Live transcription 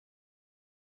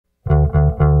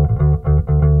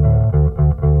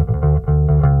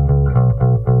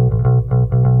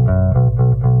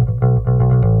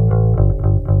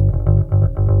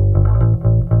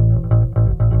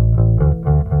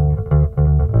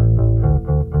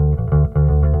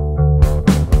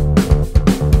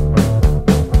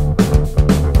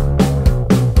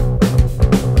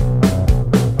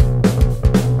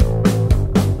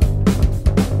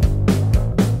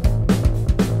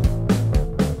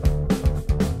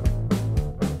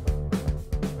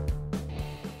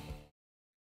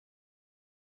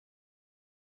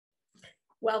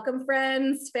Welcome,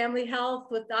 friends. Family Health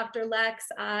with Dr. Lex.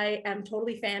 I am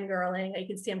totally fangirling. You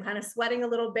can see I'm kind of sweating a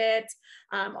little bit,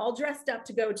 all dressed up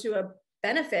to go to a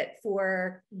benefit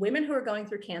for women who are going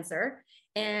through cancer.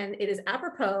 And it is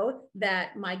apropos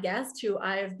that my guest, who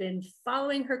I've been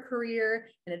following her career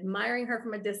and admiring her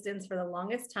from a distance for the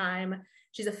longest time,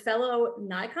 she's a fellow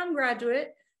NICOM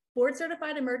graduate, board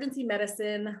certified emergency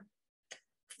medicine,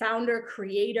 founder,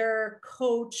 creator,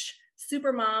 coach,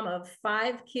 super mom of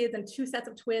 5 kids and 2 sets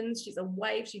of twins. She's a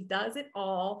wife. She does it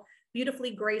all beautifully,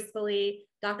 gracefully.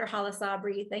 Dr. Hala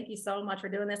Sabry, thank you so much for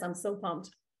doing this. I'm so pumped.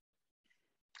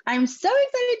 I'm so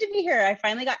excited to be here. I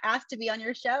finally got asked to be on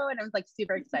your show and I was like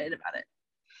super excited about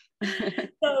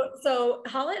it. So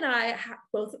Hala and I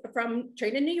both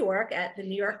trained in New York at the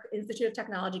New York Institute of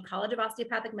Technology, College of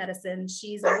Osteopathic Medicine.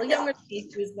 She's a little younger than me.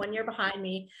 She was 1 year behind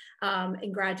me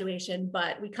in graduation,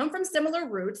 but we come from similar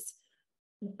roots.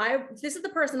 This is the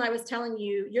person I was telling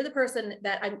you, you're the person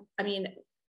that I mean,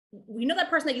 we know that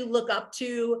person that you look up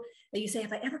to, that you say,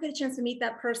 if I ever get a chance to meet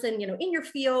that person, in your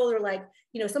field, or like,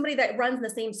 somebody that runs in the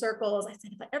same circles, I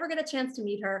said, if I ever get a chance to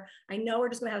meet her, I know we're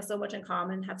just gonna have so much in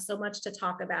common, have so much to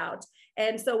talk about.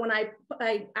 And so when I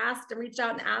asked and reached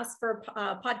out and asked for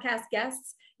podcast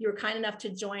guests, you were kind enough to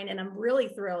join. And I'm really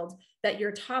thrilled that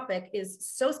your topic is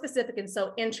so specific and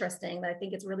so interesting that I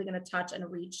think it's really gonna touch and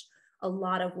reach a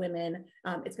lot of women.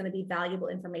 It's going to be valuable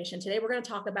information. Today, we're going to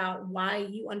talk about why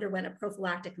you underwent a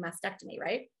prophylactic mastectomy,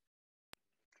 right?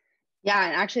 Yeah,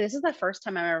 and actually, this is the first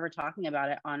time I'm ever talking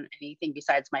about it on anything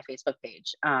besides my Facebook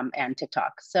page and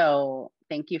TikTok. So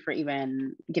thank you for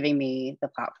even giving me the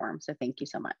platform. So thank you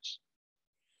so much.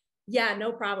 Yeah,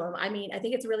 no problem. I mean, I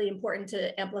think it's really important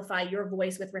to amplify your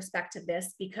voice with respect to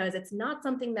this because it's not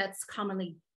something that's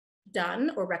commonly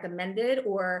done or recommended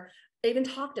or even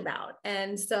talked about.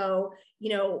 And so,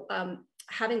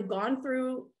 having gone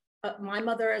through, my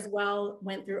mother as well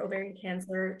went through ovarian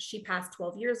cancer. She passed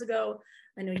 12 years ago.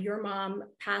 I know your mom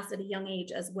passed at a young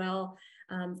age as well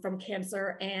from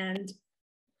cancer. And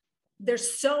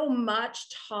there's so much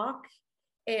talk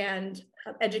and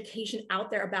education out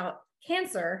there about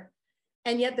cancer.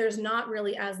 And yet there's not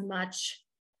really as much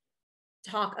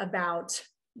talk about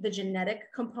the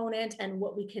genetic component and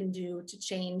what we can do to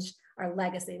change our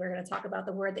legacy. We're going to talk about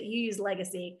the word that you use,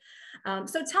 legacy.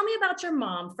 So tell me about your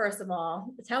mom, first of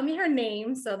all. Tell me her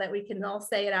name so that we can all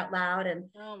say it out loud and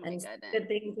good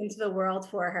things into the world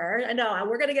for her. I know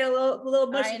we're going to get a little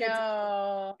mushy. I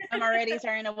know. I'm already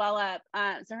starting to well up.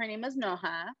 So her name is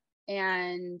Noha,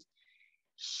 and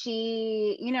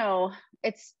she,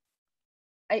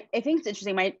 I think it's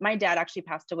interesting. My dad actually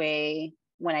passed away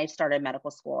when I started medical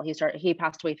school. He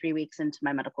passed away 3 weeks into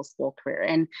my medical school career.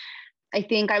 And I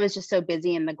think I was just so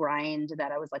busy in the grind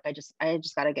that I was like, I just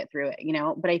got to get through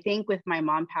it, But I think with my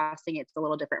mom passing, it's a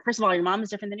little different. First of all, your mom is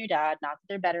different than your dad. Not that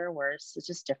they're better or worse. It's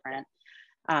just different.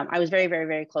 I was very, very,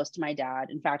 very close to my dad.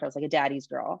 In fact, I was like a daddy's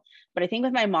girl. But I think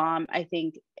with my mom, I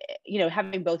think,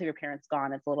 having both of your parents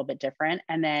gone, it's a little bit different.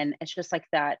 And then it's just like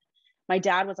that. My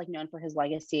dad was like known for his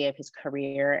legacy of his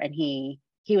career, and he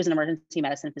was an emergency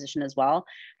medicine physician as well.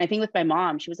 And I think with my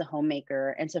mom, she was a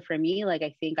homemaker. And so for me, like,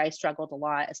 I think I struggled a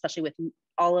lot, especially with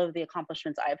all of the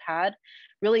accomplishments I've had,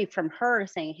 really from her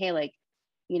saying, hey, like,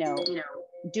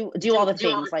 do all the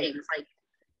things, like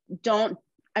don't,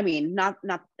 I mean, not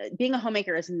being a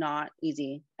homemaker is not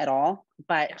easy at all,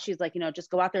 but she's like,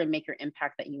 just go out there and make your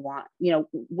impact that you want,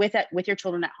 with your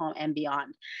children at home and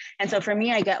beyond. And so for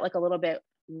me, I get like a little bit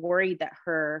worried that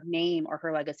her name or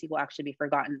her legacy will actually be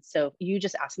forgotten. So you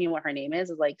just asked me what her name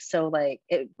is like, so like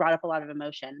it brought up a lot of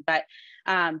emotion, but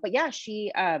yeah, so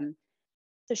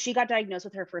she got diagnosed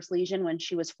with her first lesion when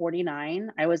she was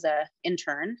 49. I was a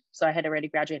intern, so I had already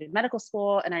graduated medical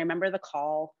school. And I remember the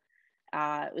call,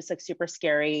 it was like super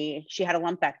scary. She had a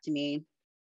lumpectomy.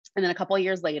 And then a couple of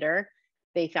years later,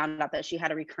 they found out that she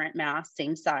had a recurrent mass,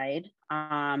 same side,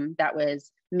 that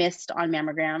was missed on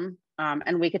mammogram.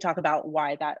 And we could talk about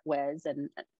why that was. And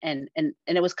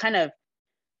it was kind of,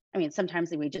 I mean,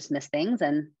 sometimes we just miss things.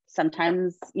 And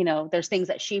sometimes, there's things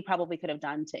that she probably could have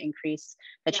done to increase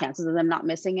the chances of them not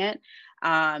missing it.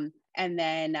 And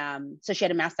then, so she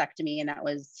had a mastectomy, and that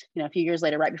was, a few years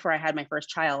later, right before I had my first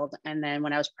child. And then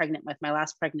when I was pregnant with my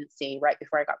last pregnancy, right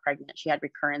before I got pregnant, she had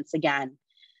recurrence again.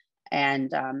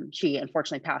 And she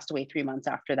unfortunately passed away 3 months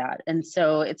after that. And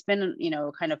so it's been,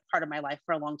 kind of part of my life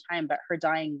for a long time, but her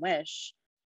dying wish,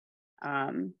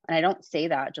 and I don't say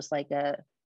that just like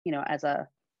as a,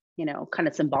 kind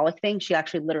of symbolic thing. She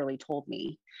actually literally told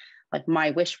me, like,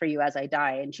 my wish for you as I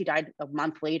die, and she died a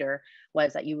month later,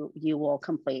 was that you will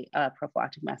complete a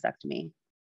prophylactic mastectomy.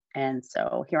 And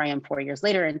so here I am 4 years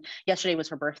later, and yesterday was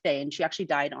her birthday, and she actually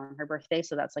died on her birthday.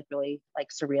 So that's like really like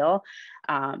surreal.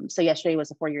 So yesterday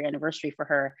was a 4-year anniversary for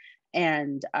her.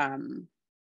 And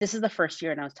this is the first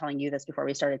year, and I was telling you this before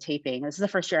we started taping, this is the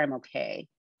first year I'm okay.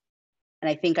 And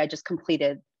I think I just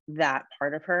completed that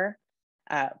part of her,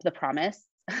 the promise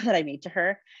that I made to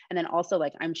her. And then also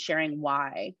like I'm sharing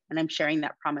why, and I'm sharing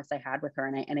that promise I had with her.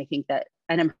 And I think that,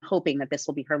 and I'm hoping that this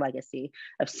will be her legacy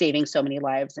of saving so many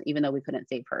lives, even though we couldn't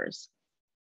save hers.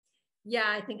 Yeah,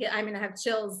 I think, I mean, I have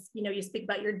chills, you know, you speak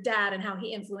about your dad and how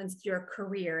he influenced your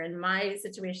career. And my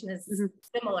situation is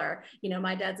similar. You know,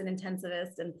 my dad's an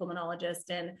intensivist and pulmonologist,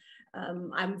 and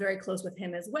I'm very close with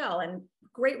him as well. And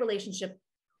great relationship,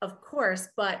 of course,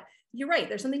 but you're right.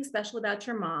 There's something special about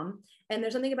your mom. And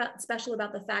there's something special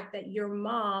about the fact that your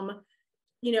mom,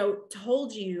 you know,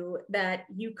 told you that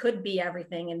you could be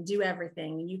everything and do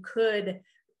everything. You could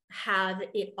have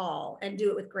it all and do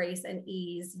it with grace and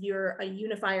ease. You're a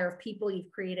unifier of people.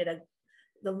 You've created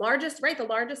the largest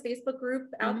Facebook group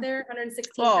out there,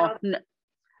 116,000. Well,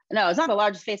 no, it's not the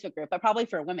largest Facebook group, but probably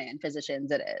for women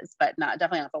physicians it is, but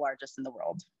definitely not the largest in the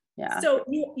world. Yeah. So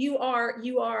you are,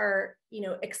 you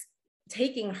know,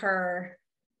 taking her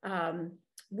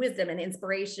wisdom and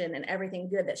inspiration and everything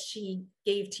good that she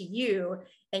gave to you,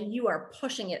 and you are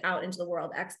pushing it out into the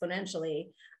world exponentially.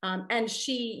 And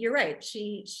you're right,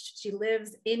 she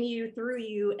lives in you, through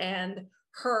you, and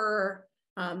her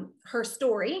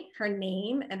story, her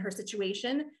name, and her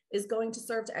situation is going to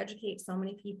serve to educate so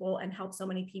many people and help so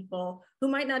many people who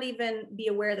might not even be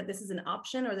aware that this is an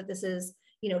option, or that this is,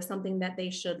 you know, something that they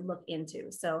should look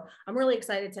into. So I'm really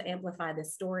excited to amplify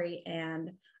this story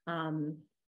and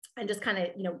just kind of,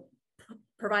 you know,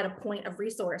 provide a point of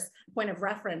resource, point of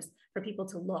reference for people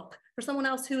to look for someone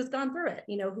else who has gone through it,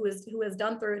 you know, who has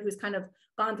done through it, who's kind of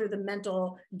gone through the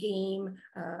mental game.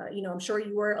 You know, I'm sure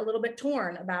you were a little bit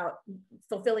torn about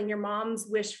fulfilling your mom's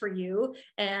wish for you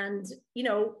and, you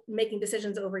know, making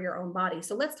decisions over your own body.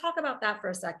 So let's talk about that for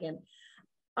a second.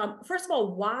 First of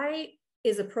all, why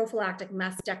is a prophylactic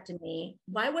mastectomy,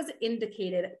 why was it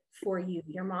indicated for you?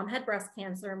 Your mom had breast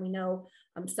cancer, and we know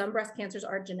some breast cancers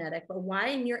are genetic, but why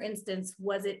in your instance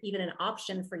was it even an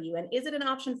option for you? And is it an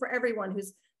option for everyone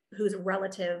whose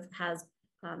relative has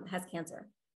cancer?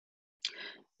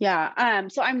 Yeah,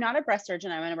 so I'm not a breast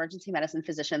surgeon, I'm an emergency medicine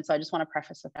physician, so I just want to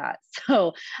preface with that.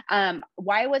 So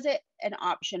why was it an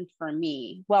option for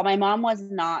me? Well, my mom was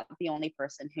not the only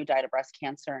person who died of breast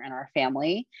cancer in our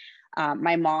family.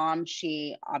 My mom,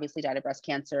 she obviously died of breast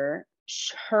cancer.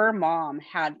 Her mom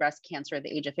had breast cancer at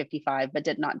the age of 55, but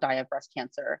did not die of breast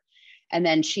cancer. And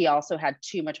then she also had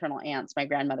 2 maternal aunts, my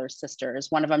grandmother's sisters.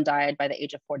 One of them died by the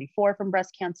age of 44 from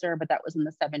breast cancer, but that was in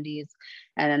the 70s.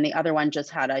 And then the other one just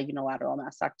had a unilateral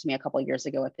mastectomy a couple of years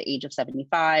ago at the age of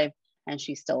 75, and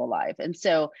she's still alive. And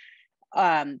so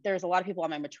there's a lot of people on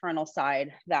my maternal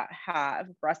side that have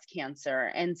breast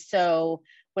cancer. And so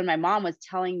when my mom was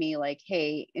telling me like,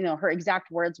 hey, you know, her exact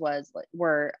words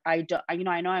were, I know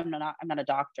I'm not a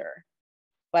doctor,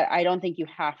 but I don't think you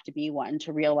have to be one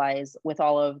to realize with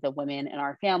all of the women in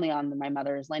our family on my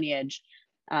mother's lineage,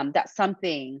 that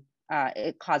something,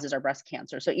 it causes our breast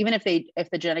cancer. So even if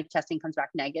the genetic testing comes back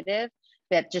negative,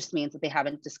 that just means that they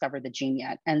haven't discovered the gene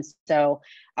yet. And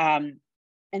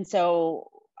so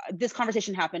this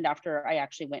conversation happened after I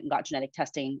actually went and got genetic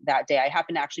testing that day. I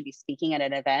happened to actually be speaking at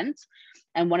an event,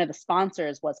 and one of the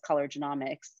sponsors was Color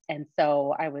Genomics. And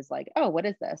so I was like, oh, what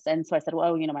is this? And so I said,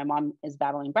 well, you know, my mom is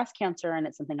battling breast cancer and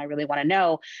it's something I really want to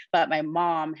know. But my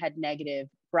mom had negative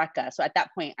BRCA. So at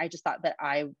that point, I just thought that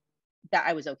I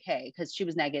was okay because she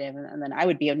was negative, and then I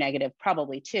would be a negative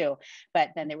probably too.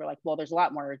 But then they were like, well, there's a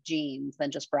lot more genes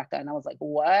than just BRCA. And I was like,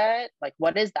 what? Like,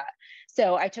 what is that?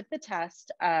 So I took the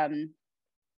test,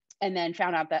 and then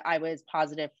found out that I was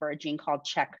positive for a gene called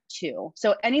CHEK2.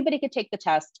 So anybody could take the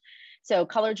test. So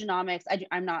Color Genomics,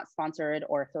 I'm not sponsored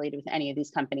or affiliated with any of these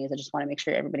companies. I just want to make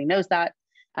sure everybody knows that.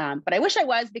 But I wish I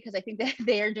was, because I think that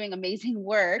they are doing amazing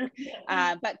work.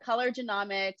 But Color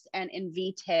Genomics and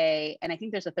Invitae, and I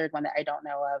think there's a third one that I don't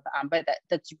know of, but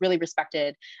that's really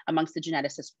respected amongst the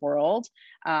geneticist world.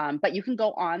 But you can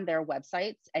go on their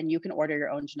websites and you can order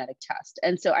your own genetic test.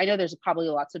 And so I know there's probably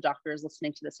lots of doctors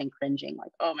listening to this and cringing,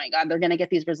 like, oh my God, they're going to get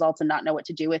these results and not know what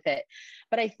to do with it.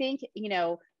 But I think, you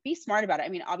know, be smart about it. I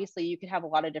mean, obviously you could have a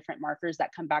lot of different markers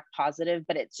that come back positive,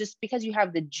 but it's just because you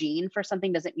have the gene for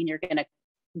something doesn't mean you're going to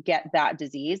get that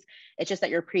disease. It's just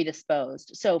that you're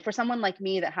predisposed. So for someone like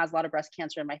me that has a lot of breast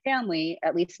cancer in my family,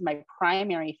 at least my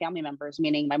primary family members,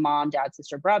 meaning my mom, dad,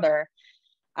 sister, brother,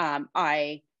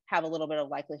 I have a little bit of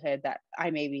likelihood that I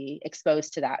may be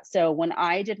exposed to that. So when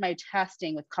I did my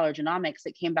testing with Color Genomics,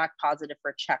 it came back positive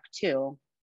for CHEK2.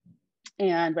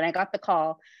 And when I got the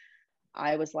call,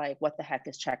 I was like, what the heck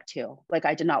is check two? Like,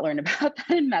 I did not learn about that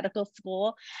in medical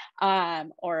school.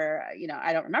 Or,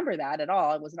 I don't remember that at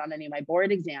all. It wasn't on any of my board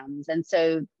exams. And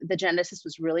so the geneticist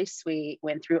was really sweet,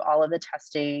 went through all of the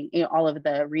testing, all of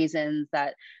the reasons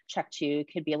that check two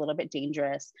could be a little bit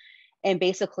dangerous. And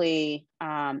basically,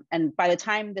 and by the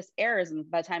time this airs, and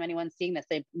by the time anyone's seeing this,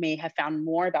 they may have found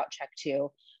more about check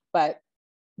two, but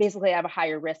basically I have a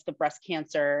higher risk of breast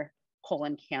cancer,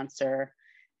 colon cancer,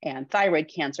 and thyroid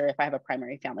cancer if I have a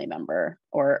primary family member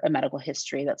or a medical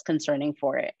history that's concerning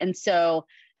for it. And so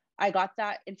I got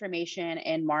that information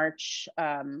in March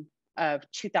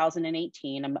of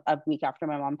 2018, a week after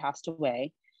my mom passed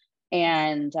away.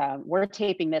 And we're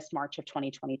taping this March of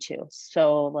 2022.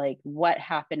 So like, what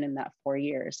happened in that 4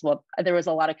 years? Well, there was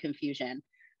a lot of confusion.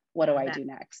 What do I do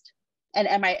next? And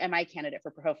am I candidate for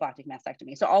prophylactic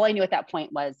mastectomy? So all I knew at that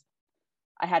point was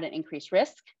I had an increased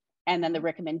risk. And then the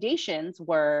recommendations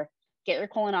were get your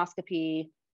colonoscopy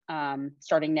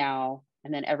starting now,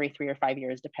 and then every 3 or 5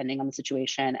 years, depending on the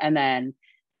situation. And then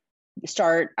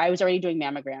I was already doing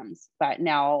mammograms, but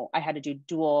now I had to do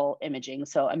dual imaging.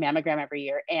 So a mammogram every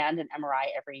year and an MRI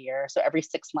every year. So every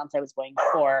 6 months I was going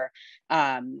for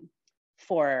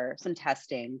some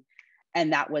testing.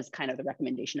 And that was kind of the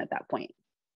recommendation at that point.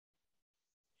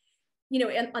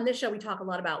 And on this show, we talk a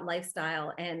lot about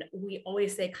lifestyle, and we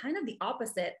always say kind of the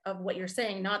opposite of what you're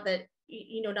saying. Not that,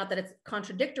 not that it's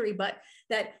contradictory, but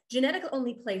that genetics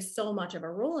only plays so much of a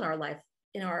role in our life,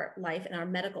 in our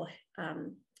medical,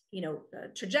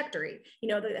 trajectory,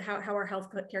 how our health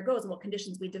care goes and what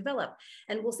conditions we develop.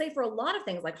 And we'll say for a lot of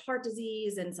things like heart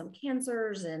disease and some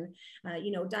cancers and,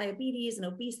 diabetes and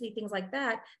obesity, things like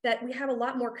that, that we have a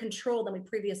lot more control than we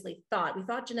previously thought.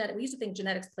 We used to think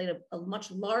genetics played a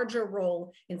much larger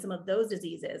role in some of those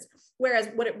diseases. Whereas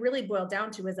what it really boiled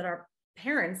down to is that our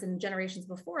parents and generations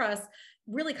before us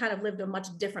really kind of lived a much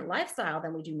different lifestyle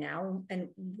than we do now. And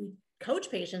we coach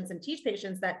patients and teach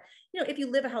patients that, if you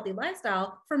live a healthy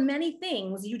lifestyle, for many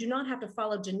things, you do not have to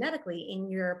follow genetically in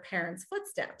your parents'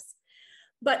 footsteps.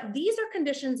 But these are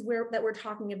conditions that we're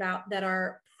talking about that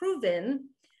are proven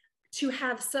to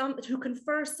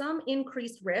confer some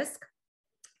increased risk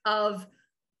of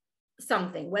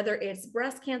something, whether it's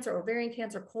breast cancer, ovarian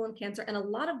cancer, colon cancer, and a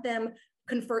lot of them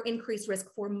confer increased risk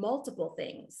for multiple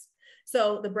things.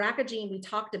 So the BRCA gene we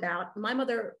talked about, my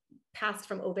mother passed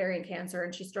from ovarian cancer,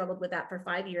 and she struggled with that for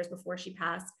 5 years before she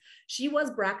passed. She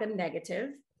was BRCA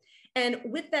negative. And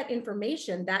with that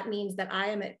information, that means that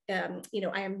I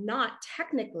am not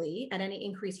technically at any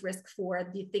increased risk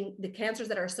for the cancers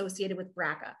that are associated with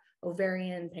BRCA,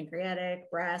 ovarian,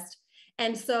 pancreatic, breast.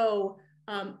 And so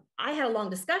I had a long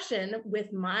discussion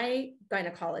with my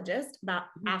gynecologist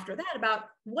after that about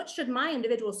what should my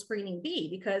individual screening be,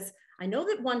 because I know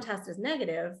that one test is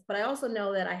negative, but I also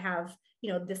know that I have,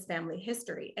 this family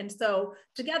history. And so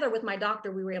together with my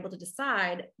doctor, we were able to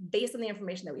decide based on the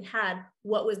information that we had,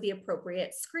 what was the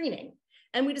appropriate screening.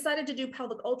 And we decided to do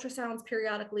pelvic ultrasounds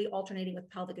periodically, alternating with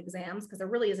pelvic exams, because there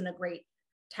really isn't a great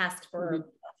test for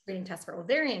screening test for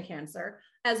ovarian cancer,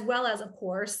 as well as, of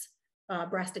course,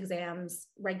 breast exams,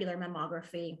 regular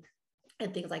mammography,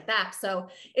 and things like that. So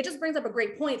it just brings up a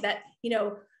great point that,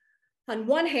 on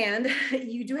one hand,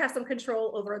 you do have some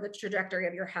control over the trajectory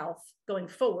of your health going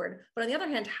forward. But on the other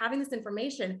hand, having this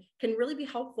information can really be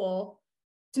helpful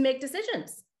to make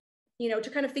decisions, to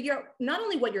kind of figure out not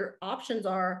only what your options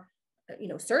are,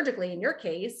 surgically in your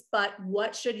case, but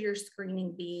what should your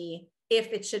screening be if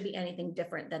it should be anything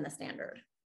different than the standard.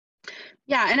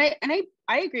 Yeah. And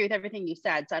I agree with everything you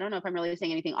said. So I don't know if I'm really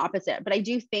saying anything opposite, but I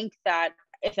do think that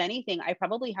if anything, I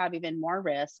probably have even more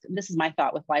risk. This is my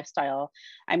thought with lifestyle.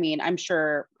 I mean, I'm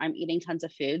sure I'm eating tons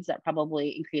of foods that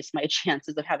probably increase my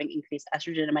chances of having increased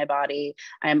estrogen in my body.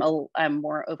 I'm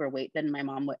more overweight than my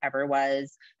mom ever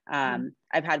was. I've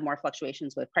had more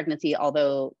fluctuations with pregnancy,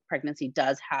 although pregnancy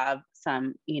does have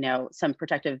some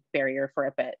protective barrier for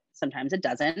it, but sometimes it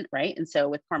doesn't, right? And so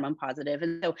with hormone positive.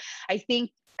 And so I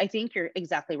think you're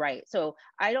exactly right. So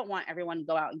I don't want everyone to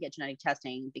go out and get genetic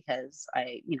testing because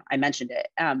I mentioned it.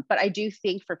 But I do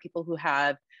think for people who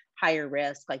have higher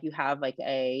risk, like you have like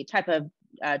a type of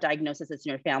diagnosis that's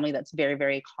in your family that's very,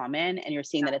 very common, and you're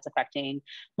seeing that it's affecting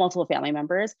multiple family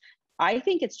members, I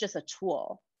think it's just a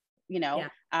tool,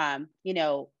 I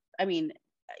mean,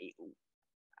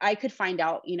 I could find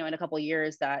out, in a couple of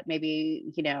years that maybe,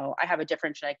 I have a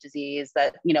different genetic disease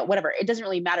that, whatever, it doesn't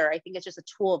really matter. I think it's just a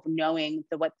tool of knowing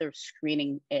what their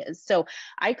screening is. So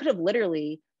I could have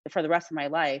literally, for the rest of my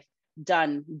life,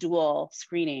 done dual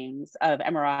screenings of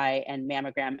MRI and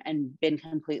mammogram and been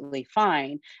completely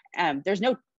fine. We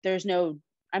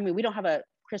don't have a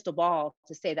crystal ball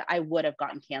to say that I would have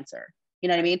gotten cancer. You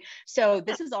know what I mean? So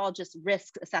this is all just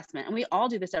risk assessment. And we all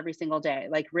do this every single day,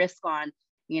 like risk on,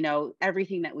 you know,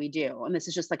 everything that we do. And this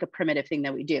is just like a primitive thing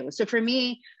that we do. So for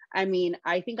me, I mean,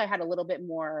 I think I had a little bit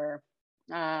more,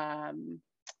 I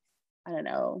don't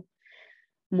know,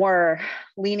 more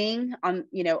leaning on,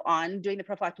 you know, on doing the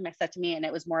prophylactic mastectomy. And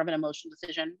it was more of an emotional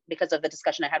decision because of the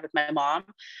discussion I had with my mom.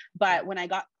 But when I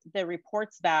got the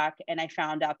reports back and I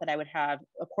found out that I would have,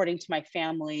 according to my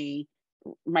family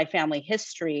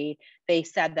history, they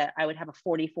said that I would have a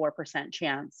 44%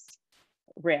 chance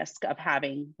risk of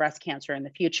having breast cancer in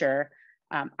the future.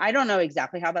 I don't know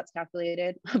exactly how that's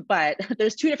calculated, but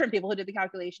there's two different people who did the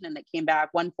calculation and that came back,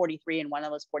 one 43 and one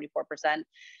of those 44%.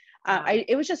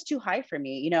 It was just too high for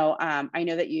me. You know, I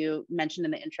know that you mentioned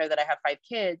in the intro that I have 5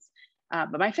 kids,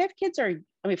 but my 5 kids are,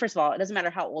 I mean, first of all, it doesn't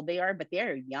matter how old they are, but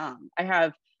they're young. I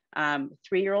have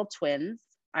 3-year-old twins.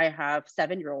 I have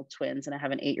 7-year-old twins and I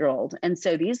have an 8-year-old. And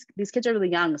so these kids are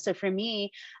really young. So for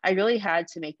me, I really had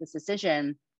to make this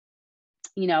decision,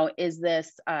 you know, is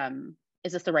this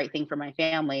the right thing for my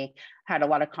family? Had a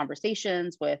lot of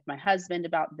conversations with my husband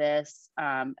about this,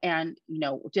 and, you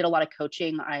know, did a lot of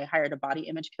coaching. I hired a body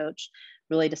image coach,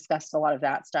 really discussed a lot of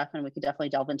that stuff, and we could definitely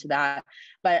delve into that.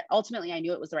 But ultimately, I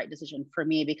knew it was the right decision for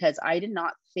me because I did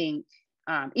not think,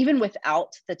 even without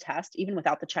the test, even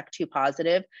without the check 2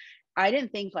 positive, I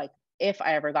didn't think like if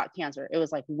I ever got cancer, it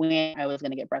was like when I was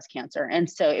going to get breast cancer. And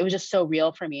so it was just so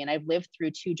real for me. And I've lived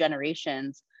through 2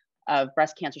 generations of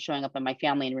breast cancer showing up in my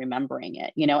family and remembering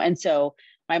it, you know? And so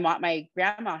my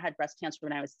grandma had breast cancer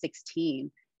when I was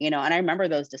 16, you know, and I remember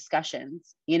those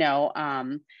discussions, you know?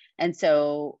 And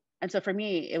so for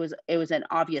me, it was an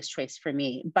obvious choice for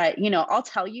me, but, you know, I'll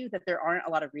tell you that there aren't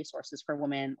a lot of resources for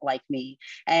women like me.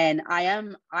 And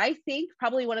I think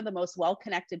probably one of the most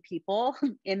well-connected people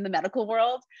in the medical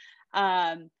world.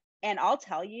 And I'll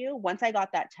tell you, once I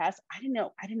got that test, I didn't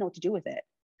know what to do with it.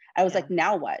 I was like,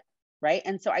 now what? Right.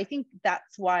 And so I think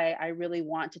that's why I really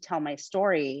want to tell my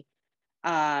story,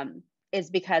 is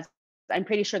because I'm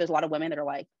pretty sure there's a lot of women that are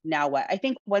like, now what? I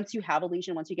think once you have a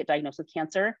lesion, once you get diagnosed with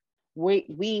cancer,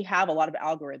 we have a lot of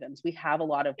algorithms. We have a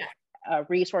lot of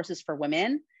resources for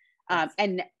women.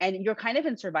 And you're kind of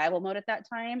in survival mode at that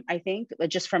time. I think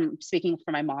just from speaking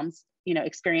from my mom's, you know,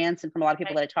 experience and from a lot of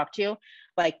people that I talk to,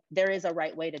 like there is a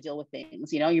right way to deal with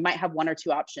things. You know, you might have 1 or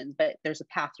 2 options, but there's a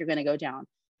path you're going to go down.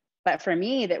 But for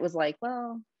me, that was like,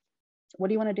 well, what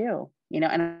do you want to do? You know,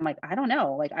 and I'm like, I don't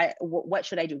know. Like, what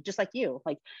should I do? Just like you,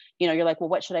 like, you know, you're like, well,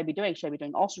 what should I be doing? Should I be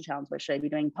doing ultrasounds? What should I be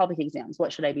doing? Public exams?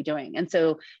 What should I be doing? And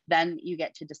so then you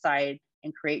get to decide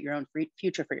and create your own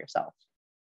future for yourself.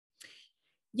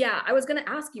 Yeah, I was going to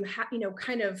ask you how, you know,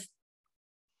 kind of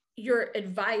your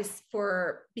advice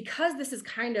for, because this is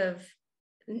kind of,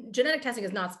 genetic testing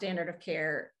is not standard of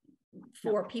care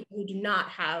for people who do not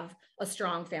have a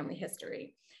strong family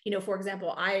history. You know, for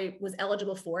example, I was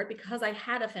eligible for it because I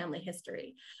had a family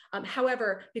history.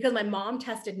 However, because my mom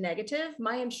tested negative,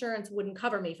 my insurance wouldn't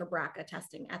cover me for BRCA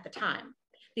testing at the time,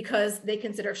 because they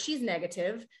consider if she's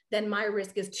negative, then my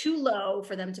risk is too low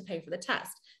for them to pay for the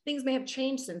test. Things may have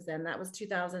changed since then. That was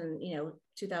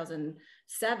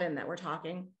 2007 that we're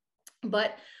talking.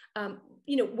 But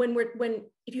you know,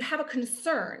 if you have a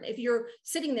concern, if you're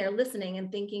sitting there listening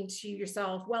and thinking to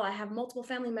yourself, well, I have multiple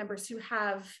family members who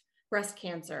have breast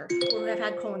cancer or who have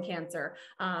had colon cancer,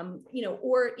 you know,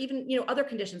 or even, you know, other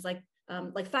conditions like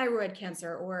thyroid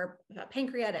cancer or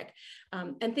pancreatic,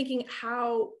 and thinking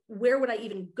where would I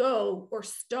even go or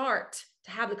start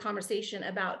to have the conversation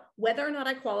about whether or not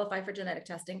I qualify for genetic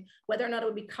testing, whether or not it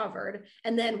would be covered,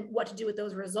 and then what to do with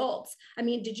those results. I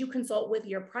mean, did you consult with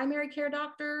your primary care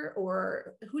doctor,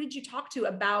 or who did you talk to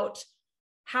about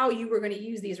how you were going to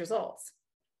use these results?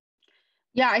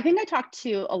 Yeah, I think I talked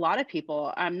to a lot of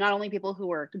people, not only people who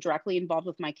were directly involved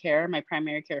with my care, my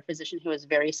primary care physician who was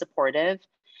very supportive,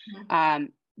 my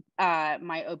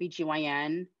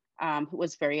OBGYN, who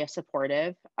was very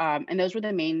supportive. And those were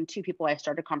the main 2 people I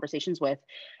started conversations with.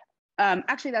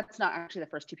 Actually, that's not actually the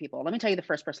first 2 people. Let me tell you the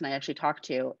first person I actually talked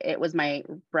to. It was my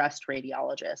breast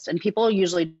radiologist. And people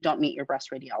usually don't meet your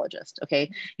breast radiologist,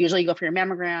 okay? Usually you go for your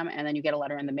mammogram and then you get a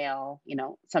letter in the mail, you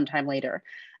know, sometime later.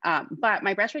 But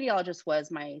my breast radiologist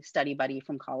was my study buddy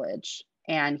from college.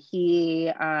 And he,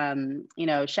 you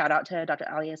know, shout out to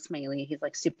Dr. Ali Ismaili. He's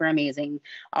like super amazing.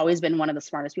 Always been one of the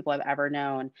smartest people I've ever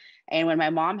known. And when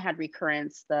my mom had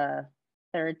recurrence the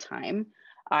 3rd time,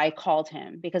 I called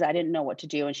him because I didn't know what to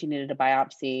do and she needed a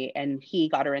biopsy, and he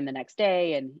got her in the next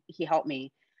day and he helped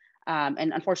me. And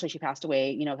unfortunately she passed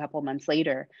away, you know, a couple of months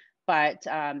later. But,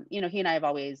 he and I have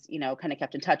always, kind of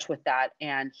kept in touch with that.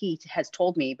 And he has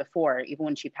told me before, even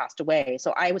when she passed away.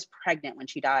 So I was pregnant when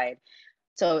she died.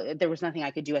 So there was nothing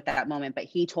I could do at that moment, but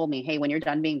he told me, hey, when you're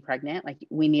done being pregnant, like,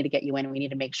 we need to get you in and we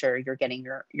need to make sure you're getting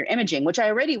your imaging, which I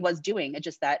already was doing. It's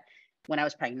just that when I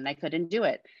was pregnant, I couldn't do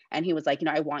it. And he was like,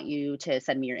 I want you to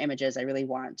send me your images. I really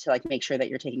want to, like, make sure that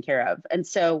you're taken care of. And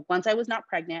so once I was not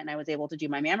pregnant and I was able to do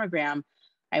my mammogram,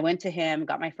 I went to him,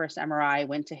 got my first MRI,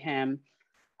 went to him.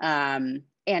 And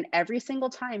every single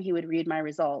time he would read my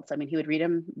results, I mean, he would read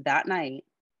them that night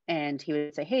and he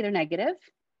would say, hey, they're negative,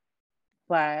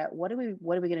 but what are we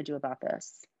going to do about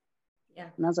this? Yeah.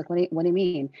 And I was like, what do you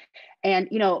mean? And,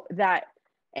 that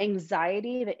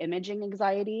anxiety, the imaging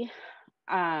anxiety,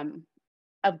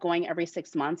 of going every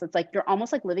 6 months, it's like, you're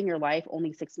almost like living your life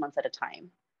only 6 months at a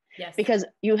time. Yes. Because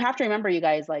you have to remember, you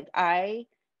guys, like, I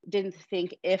didn't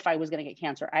think if I was going to get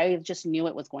cancer. I just knew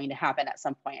it was going to happen at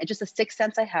some point. It's just a sixth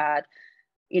sense I had.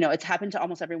 It's happened to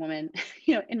almost every woman,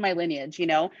 in my lineage,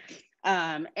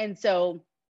 and so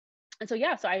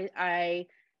yeah, so I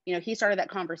he started that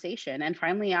conversation, and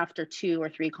finally, after 2 or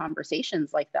 3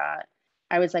 conversations like that,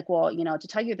 I was like, well, to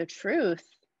tell you the truth,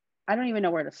 I don't even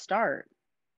know where to start.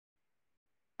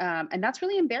 And that's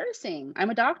really embarrassing. I'm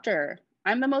a doctor.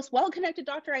 I'm the most well-connected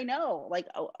doctor I know. Like,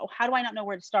 how do I not know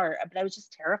where to start? But I was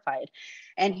just terrified.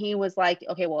 And he was like,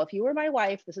 okay, well, if you were my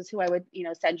wife, this is who I would,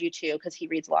 send you to, because he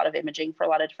reads a lot of imaging for a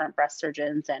lot of different breast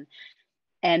surgeons.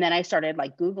 And then I started,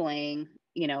 like, Googling,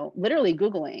 literally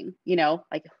Googling,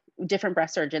 like, different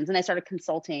breast surgeons. And I started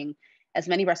consulting as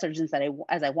many breast surgeons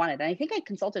as I wanted. And I think I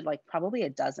consulted, like, probably a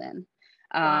dozen.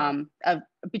 Wow. Of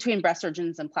between breast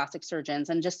surgeons and plastic surgeons,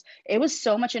 and just, it was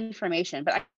so much information.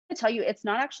 But I can tell you, it's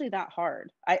not actually that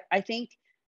hard. I think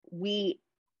we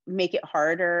make it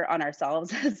harder on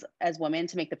ourselves as women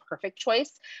to make the perfect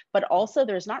choice, but also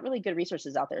there's not really good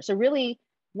resources out there. So really,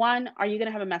 one, are you going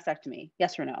to have a mastectomy?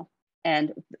 Yes or no?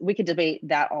 And we could debate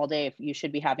that all day if you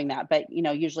should be having that, but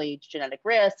usually genetic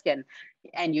risk,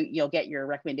 and you'll get your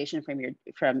recommendation from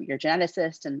your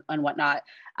geneticist and whatnot.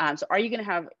 So are you going to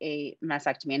have a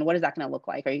mastectomy, and what is that going to look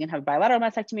like? Are you going to have a bilateral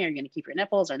mastectomy? Are you going to keep your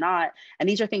nipples or not? And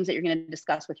these are things that you're going to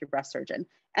discuss with your breast surgeon.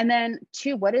 And then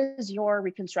 2, what is your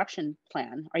reconstruction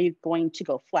plan? Are you going to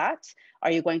go flat?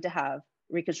 Are you going to have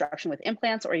reconstruction with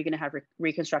implants, or are you going to have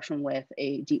reconstruction with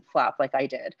a deep flap like I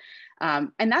did?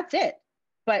 And that's it.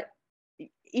 But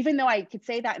even though I could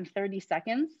say that in 30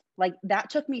 seconds, like, that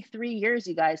took me 3 years,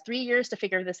 you guys, 3 years to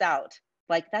figure this out.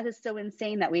 Like, that is so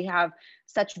insane that we have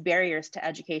such barriers to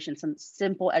education, some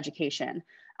simple education,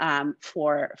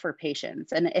 for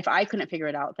patients. And if I couldn't figure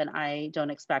it out, then I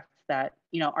don't expect that,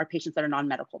 our patients that are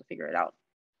non-medical to figure it out.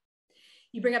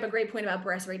 You bring up a great point about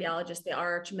breast radiologists. They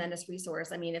are a tremendous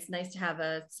resource. I mean, it's nice to have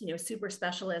a super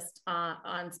specialist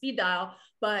on speed dial,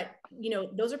 but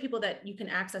those are people that you can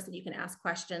access, that you can ask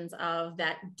questions of,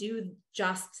 that do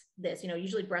just this.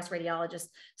 Usually breast radiologists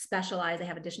specialize. They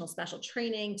have additional special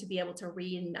training to be able to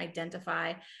read and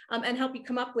identify and help you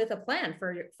come up with a plan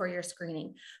for your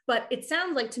screening. But it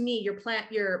sounds like to me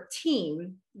your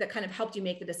team that kind of helped you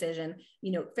make the decision.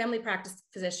 Family practice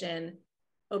physician,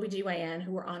 OBGYN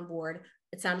who were on board.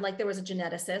 It sounded like there was a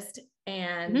geneticist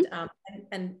and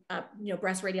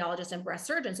breast radiologist and breast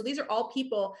surgeon. So these are all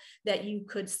people that you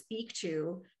could speak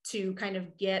to kind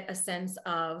of get a sense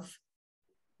of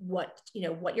what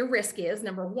your risk is,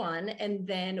 number one, and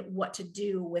then what to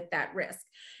do with that risk.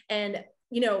 And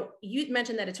you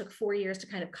mentioned that it took 4 years to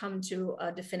kind of come to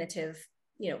a definitive,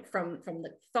 from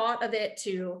the thought of it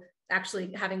to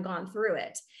actually having gone through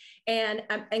it. And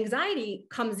anxiety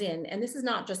comes in, and this is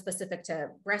not just specific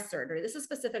to breast surgery. This is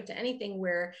specific to anything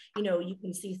where, you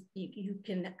can see, you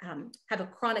can have a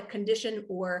chronic condition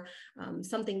or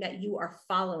something that you are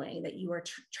following, that you are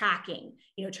tracking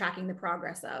the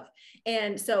progress of.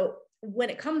 And so when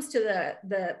it comes to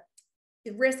the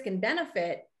risk and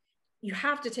benefit, you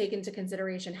have to take into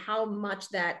consideration how much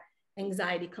that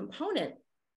anxiety component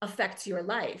affects your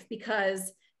life,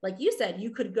 because like you said,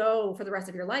 you could go for the rest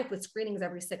of your life with screenings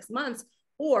every 6 months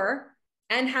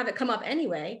and have it come up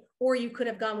anyway, or you could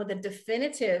have gone with a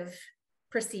definitive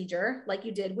procedure like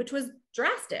you did, which was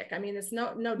drastic. I mean, it's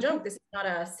no joke. This is not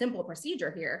a simple procedure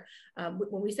here.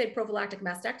 When we say prophylactic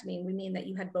mastectomy, we mean that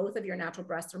you had both of your natural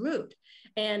breasts removed.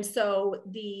 And so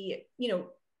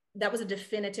that was a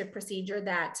definitive procedure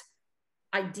that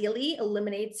ideally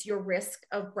eliminates your risk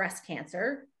of breast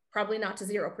cancer. Probably not to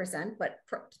 0%, but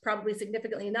probably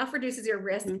significantly enough reduces your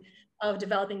risk of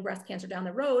developing breast cancer down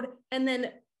the road. And then,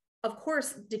 of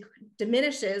course,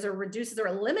 diminishes or reduces or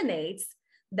eliminates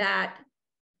that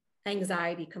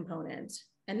anxiety component.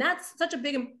 And that's such a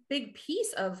big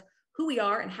piece of who we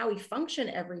are and how we function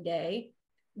every day.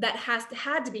 that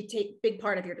had to be big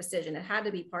part of your decision. It had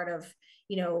to be part of,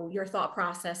 your thought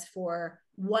process for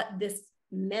what this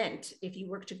meant if you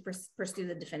were to pursue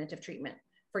the definitive treatment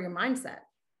for your mindset.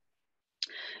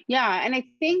 Yeah. And I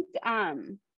think, I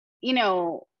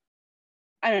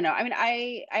don't know. I mean,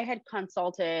 I had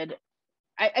consulted,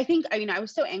 I think, I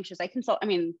was so anxious. I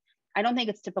don't think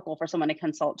it's typical for someone to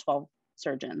consult 12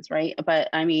 surgeons, right? But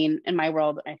I mean, in my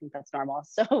world, I think that's normal.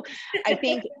 So I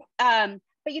think,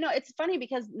 but it's funny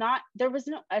because there was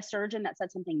no a surgeon that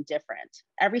said something different.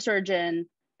 Every surgeon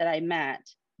that I met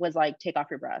was like, take off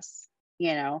your breasts,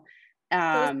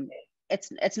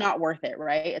 it's not worth it,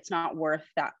 right? It's not worth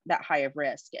that high of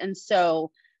risk. And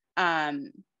so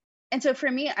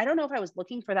for me, I don't know if I was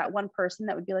looking for that one person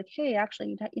that would be like, hey, actually,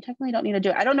 you technically don't need to do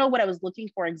it. I don't know what I was looking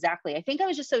for exactly. I think I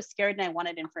was just so scared and I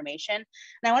wanted information and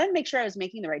I wanted to make sure I was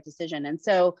making the right decision. And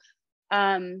so, so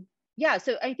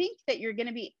I think that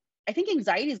I think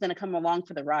anxiety is going to come along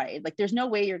for the ride. Like there's no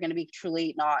way you're going to be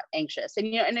truly not anxious.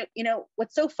 And,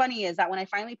 what's so funny is that when I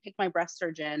finally picked my breast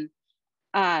surgeon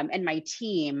and my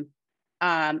team,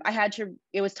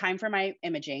 it was time for my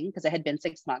imaging because it had been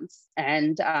 6 months.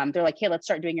 And they're like, hey, let's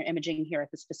start doing your imaging here at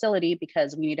this facility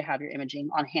because we need to have your imaging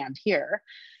on hand here.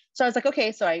 So I was like,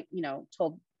 okay. So I,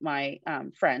 told my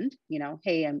friend,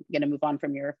 hey, I'm going to move on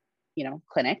from your,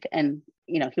 clinic. And,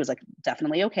 he was like,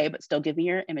 definitely okay, but still give me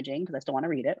your imaging because I still want to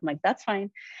read it. I'm like, that's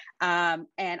fine. And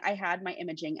I had my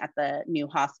imaging at the newer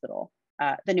hospital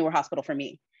for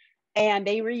me. And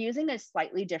they were using a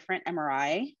slightly different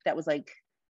MRI that was like,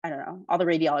 I don't know, all the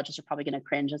radiologists are probably going to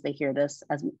cringe as they hear this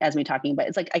as me talking, but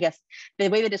it's like, I guess the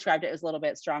way they described it was a little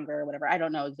bit stronger or whatever. I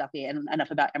don't know exactly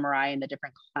enough about MRI and the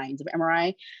different kinds of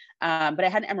MRI. But I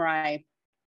had an MRI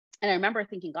and I remember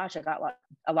thinking, gosh, I got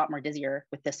a lot more dizzier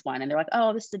with this one. And they're like,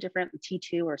 oh, this is a different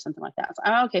T2 or something like that. So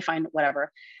I'm okay, fine,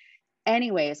 whatever.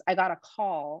 Anyways, I got a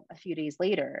call a few days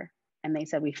later and they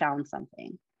said, we found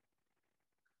something.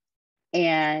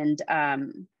 And,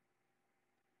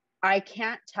 I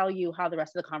can't tell you how the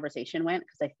rest of the conversation went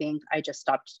because I think I just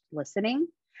stopped listening.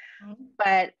 Mm-hmm.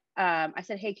 But I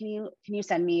said, hey, can you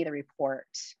send me the report?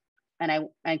 And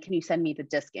can you send me the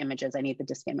disc images? I need the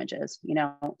disc images,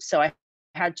 So I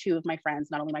had two of my friends,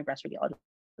 not only my breast radiologist,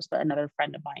 but another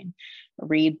friend of mine,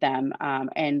 read them.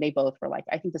 And they both were like,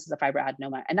 I think this is a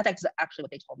fibroadenoma. And that's actually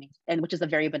what they told me, and which is a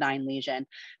very benign lesion.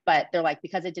 But they're like,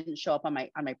 because it didn't show up on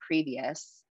my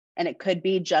previous, and it could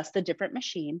be just a different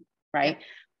machine, right? Yeah.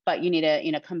 But you need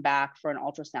to, come back for an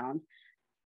ultrasound.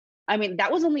 I mean,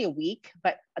 that was only a week,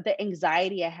 but the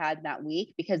anxiety I had that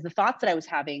week, because the thoughts that I was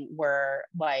having were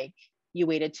like, you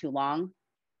waited too long.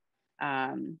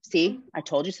 See, I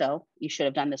told you so. You should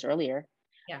have done this earlier.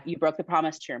 Yeah. You broke the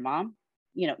promise to your mom.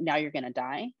 Now you're going to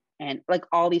die. And like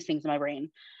all these things in my brain.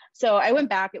 So I went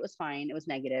back. It was fine. It was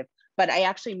negative. But I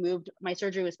actually moved. My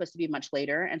surgery was supposed to be much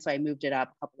later. And so I moved it up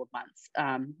a couple of months.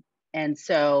 And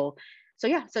so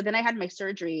then I had my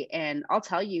surgery, and I'll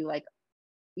tell you, like,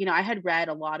 I had read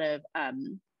a lot of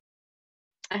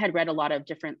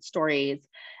different stories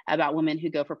about women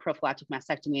who go for prophylactic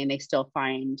mastectomy and they still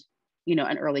find,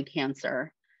 an early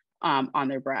cancer on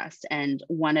their breast. And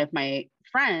one of my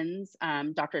friends,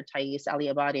 Dr. Thais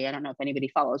Aliabadi, I don't know if anybody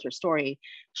follows her story.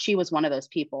 She was one of those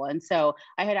people. And so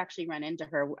I had actually run into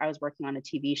her. I was working on a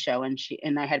TV show and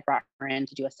I had brought her in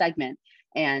to do a segment.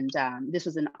 And this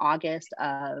was in August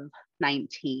of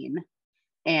 19.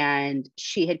 And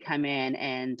she had come in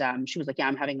and she was like, yeah,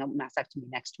 I'm having a mastectomy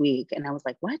next week. And I was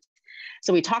like, what?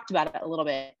 So we talked about it a little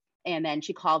bit. And then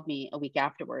she called me a week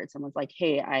afterwards and was like,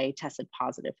 hey, I tested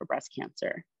positive for breast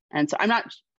cancer. And so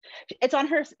it's on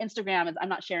her Instagram. I'm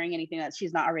not sharing anything that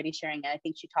she's not already sharing it. I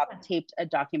think she taped a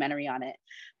documentary on it.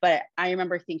 But I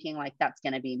remember thinking like, that's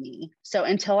going to be me. So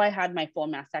until I had my full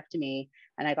mastectomy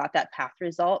and I got that path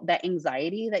result, that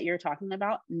anxiety that you're talking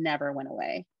about never went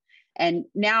away. And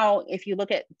now if you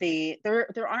look at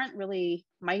there aren't really,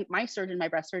 my surgeon, my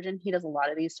breast surgeon, he does a lot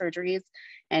of these surgeries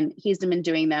and he's been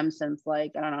doing them since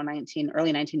like, I don't know,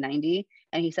 early 1990.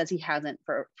 And he says he hasn't,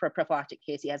 for a prophylactic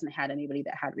case, he hasn't had anybody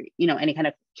that had, any kind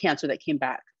of cancer that came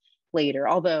back later.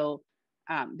 Although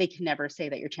they can never say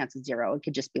that your chance is zero. It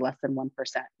could just be less than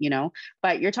 1%,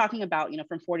 but you're talking about,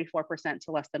 from 44%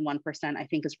 to less than 1%, I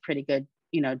think is pretty good,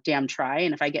 damn try.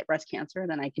 And if I get breast cancer,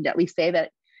 then I can at least say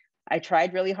that I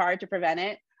tried really hard to prevent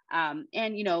it. And,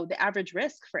 the average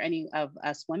risk for any of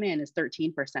us women is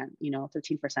 13%,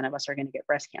 13% of us are going to get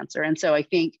breast cancer. And so I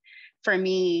think for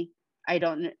me, I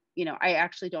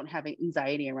actually don't have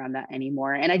anxiety around that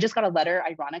anymore. And I just got a letter,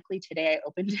 ironically, today I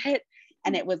opened it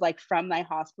and it was like from my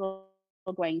hospital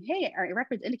going, hey, our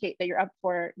records indicate that you're up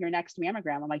for your next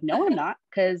mammogram. I'm like, no, I'm not,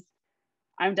 because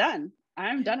I'm done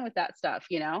with that stuff,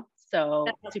 So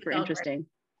That must have super felt great. interesting.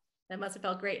 That must have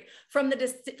felt great. From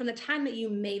the time that you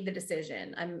made the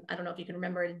decision, I don't know if you can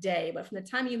remember a day, but from the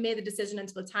time you made the decision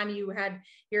until the time you had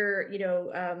your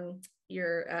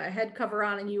head cover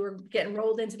on and you were getting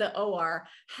rolled into the OR,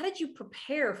 how did you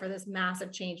prepare for this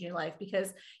massive change in your life?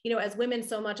 Because, as women,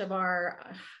 so much of our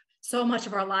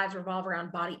lives revolve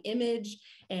around body image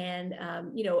and,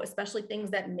 especially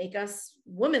things that make us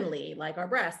womanly, like our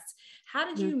breasts. How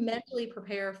did you mentally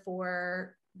prepare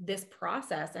for this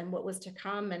process and what was to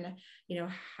come, and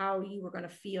how you were going to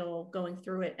feel going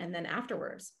through it and then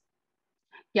afterwards?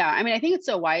 Yeah, I mean, I think it's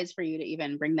so wise for you to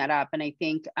even bring that up. And I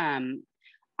think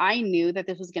I knew that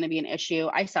this was going to be an issue.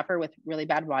 I suffer with really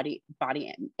bad body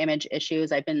image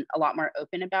issues. I've been a lot more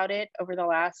open about it over the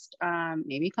last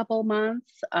maybe couple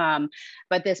months.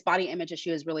 But this body image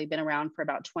issue has really been around for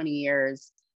about 20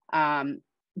 years.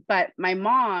 But my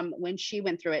mom, when she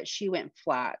went through it, she went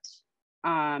flat.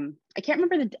 I can't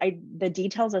remember the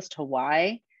details as to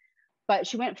why, but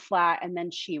she went flat and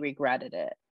then she regretted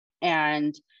it.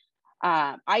 And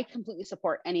I completely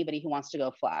support anybody who wants to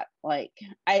go flat. Like,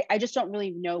 I just don't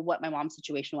really know what my mom's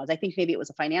situation was. I think maybe it was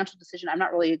a financial decision. I'm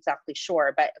not really exactly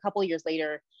sure, but a couple of years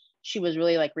later, she was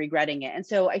really like regretting it. And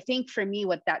so I think for me,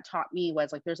 what that taught me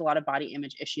was like, there's a lot of body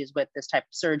image issues with this type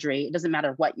of surgery. It doesn't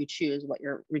matter what you choose, what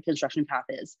your reconstruction path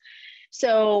is.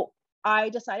 So I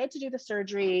decided to do the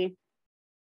surgery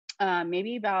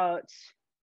maybe about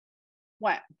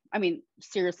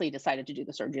seriously decided to do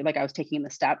the surgery. Like I was taking the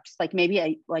steps, like maybe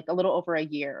a little over a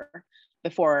year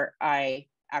before I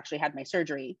actually had my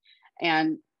surgery.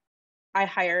 And I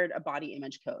hired a body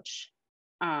image coach.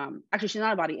 Actually, she's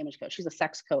not a body image coach. She's a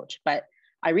sex coach, but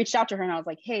I reached out to her and I was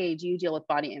like, hey, do you deal with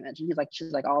body image? And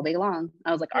she's like, all day long.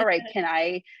 I was like, all right, can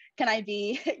I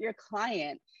be your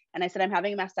client? And I said, I'm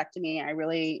having a mastectomy. I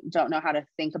really don't know how to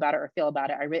think about it or feel about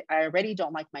it. I already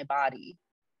don't like my body.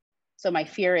 So my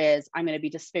fear is I'm going to be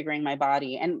disfiguring my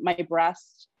body, and my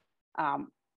breasts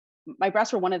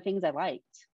were one of the things I liked,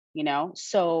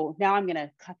 so now I'm going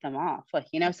to cut them off.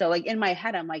 So like in my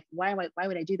head, I'm like, why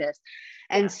would I do this?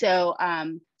 And so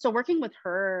working with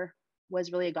her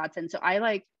was really a godsend. So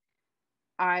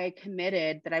I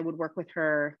committed that I would work with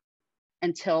her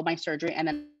until my surgery and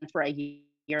then for a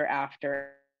year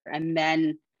after, and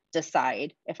then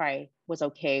decide if I was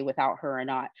okay without her or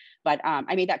not. But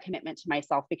I made that commitment to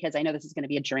myself because I know this is going to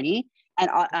be a journey. And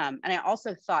I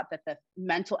also thought that the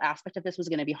mental aspect of this was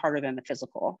going to be harder than the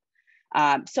physical.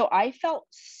 So I felt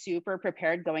super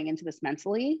prepared going into this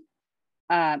mentally.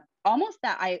 I almost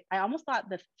thought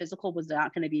the physical was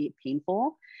not going to be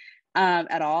painful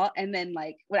at all. And then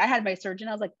like when I had my surgery,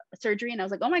 I was like,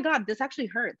 oh my God, this actually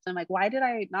hurts. I'm like, why did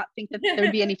I not think that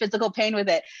there'd be any physical pain with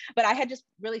it? But I had just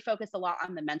really focused a lot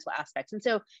on the mental aspects. And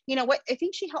so, what I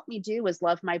think she helped me do was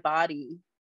love my body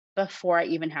before I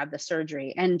even had the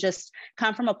surgery, and just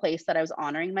come from a place that I was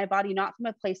honoring my body, not from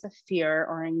a place of fear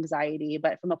or anxiety,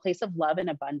 but from a place of love and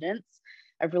abundance,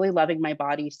 of really loving my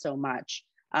body so much.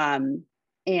 And,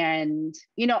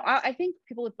 I think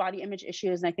people with body image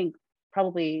issues, and I think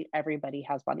probably everybody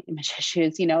has body image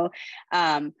issues,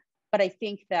 but I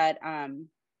think that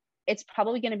it's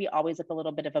probably going to be always like a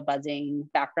little bit of a buzzing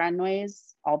background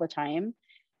noise all the time.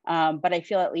 But I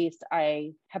feel at least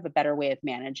I have a better way of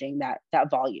managing that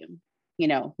volume,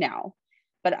 now.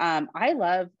 But I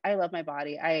love my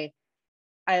body.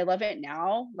 I love it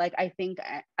now. Like I think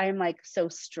I'm like so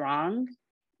strong,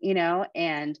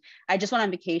 and I just went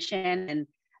on vacation,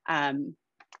 and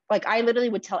like I literally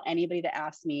would tell anybody that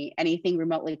asked me anything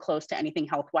remotely close to anything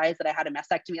health-wise that I had a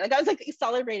mastectomy. Like I was like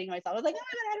celebrating myself. I was like, oh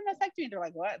my God, I had a mastectomy. They're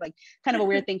like, what? Like kind of a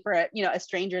weird thing for a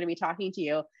stranger to be talking to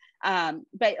you.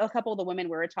 But a couple of the women,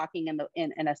 we were talking in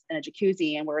a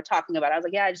jacuzzi, and we were talking about, I was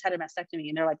like, yeah, I just had a mastectomy.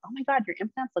 And they're like, oh my God, your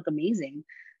implants look amazing.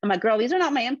 I'm like, girl, these are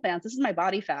not my implants. This is my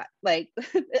body fat. Like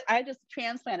I just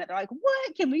transplanted. They're like,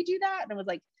 what? Can we do that? And I was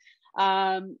like,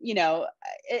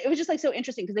 it was just like so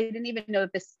interesting because they didn't even know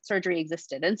that this surgery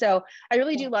existed. And so I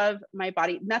really do love my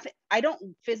body. Nothing, I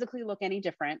don't physically look any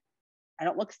different. I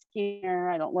don't look skinnier.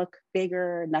 I don't look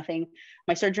bigger, nothing.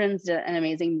 My surgeons did an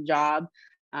amazing job.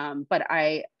 But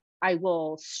I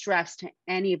will stress to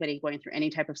anybody going through any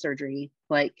type of surgery,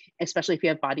 like, especially if you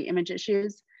have body image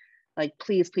issues, like,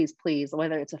 please, please, please,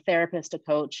 whether it's a therapist, a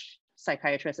coach,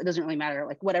 psychiatrist, it doesn't really matter.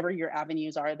 Like whatever your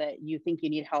avenues are that you think you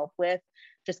need help with,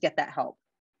 just get that help.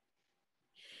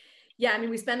 Yeah, I mean,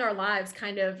 we spend our lives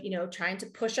kind of, trying to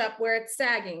push up where it's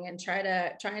sagging and trying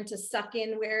to suck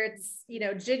in where it's,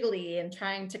 jiggly, and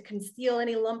trying to conceal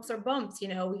any lumps or bumps. We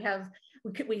have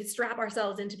we strap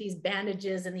ourselves into these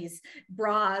bandages and these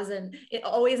bras, and it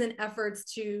always in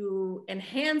efforts to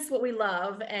enhance what we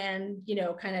love and, you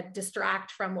know, kind of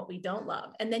distract from what we don't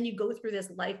love. And then you go through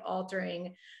this life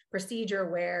altering procedure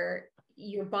where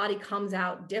your body comes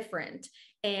out different.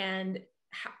 And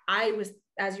I was,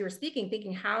 as you were speaking,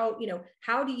 thinking how, you know,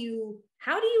 how do you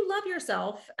love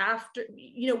yourself after,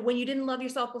 you know, when you didn't love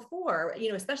yourself before, you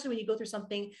know, especially when you go through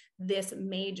something this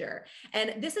major.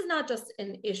 And this is not just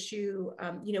an issue,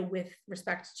 you know, with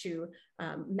respect to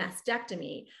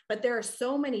mastectomy, but there are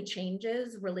so many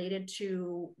changes related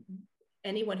to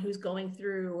anyone who's going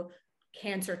through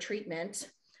cancer treatment,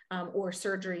 or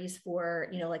surgeries for,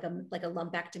 you know, like a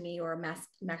lumpectomy or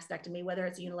a mastectomy, whether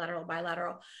it's unilateral,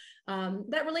 bilateral,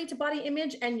 that relate to body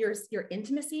image and your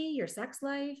intimacy, your sex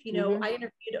life. You know, I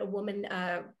interviewed a woman,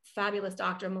 fabulous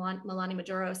doctor, Melanie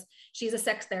Majoros. She's a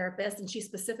sex therapist, and she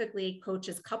specifically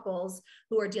coaches couples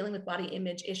who are dealing with body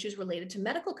image issues related to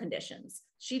medical conditions.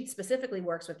 She specifically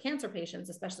works with cancer patients,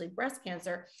 especially breast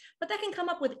cancer, but that can come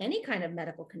up with any kind of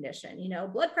medical condition. You know,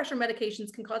 blood pressure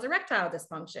medications can cause erectile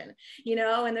dysfunction, you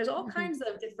know, and there's all kinds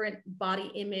of different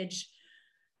body image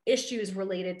issues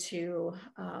related to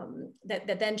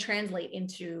that then translate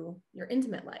into your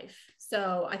intimate life.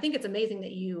 So I think it's amazing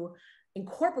that you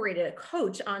incorporated a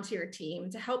coach onto your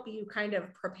team to help you kind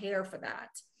of prepare for that,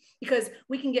 because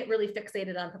we can get really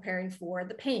fixated on preparing for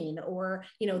the pain or,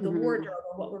 you know, the wardrobe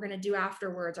or what we're going to do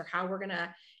afterwards or how we're going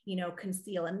to, you know,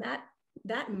 conceal. And that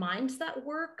mindset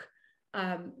work,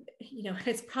 you know,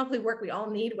 it's probably work we all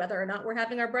need, whether or not we're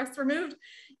having our breasts removed,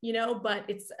 you know, but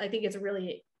I think it's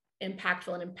really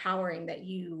impactful and empowering that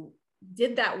you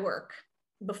did that work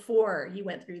before you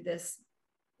went through this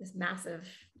massive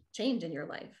change in your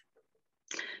life.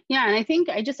 Yeah. And I think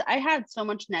I had so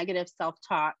much negative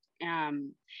self-talk,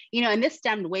 you know, and this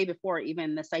stemmed way before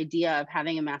even this idea of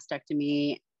having a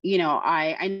mastectomy. You know,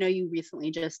 I know you recently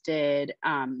just did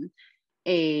an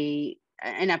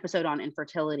episode on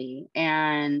infertility,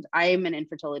 and I'm an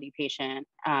infertility patient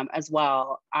as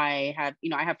well. I have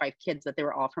 5 kids, but they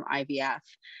were all from IVF.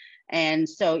 And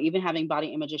so even having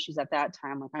body image issues at that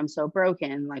time, like, I'm so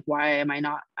broken, like, why am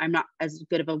I'm not as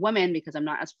good of a woman because I'm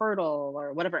not as fertile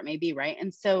or whatever it may be. Right.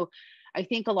 And so I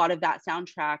think a lot of that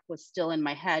soundtrack was still in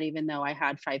my head, even though I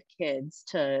had 5 kids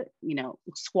to, you know,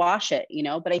 squash it, you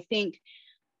know. But I think,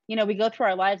 you know, we go through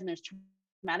our lives and there's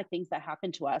traumatic things that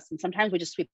happen to us. And sometimes we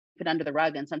just sweep it under the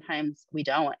rug and sometimes we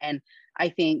don't. And I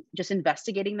think just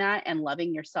investigating that and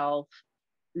loving yourself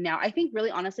now, I think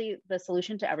really honestly, the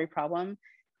solution to every problem,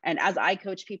 and as I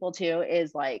coach people too,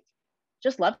 is like,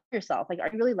 just love yourself. Like, are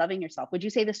you really loving yourself? Would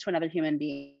you say this to another human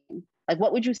being? Like,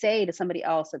 what would you say to somebody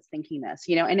else that's thinking this,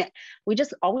 you know? And we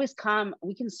just always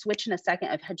we can switch in a second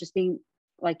of just being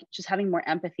like, just having more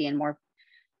empathy and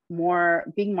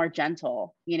being more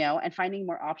gentle, you know, and finding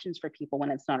more options for people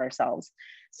when it's not ourselves.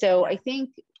 So I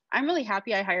think I'm really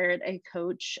happy I hired a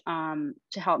coach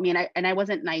to help me. And I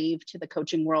wasn't naive to the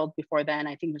coaching world before then.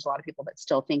 I think there's a lot of people that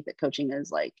still think that coaching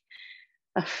is like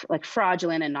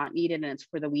fraudulent and not needed, and it's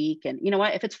for the weak. And you know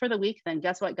what, if it's for the weak, then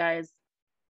guess what, guys,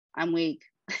 I'm weak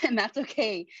and that's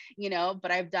okay, you know.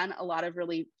 But I've done a lot of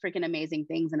really freaking amazing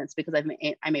things, and it's because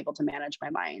I'm able to manage my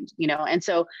mind, you know. And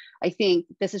so I think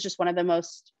this is just one of the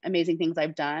most amazing things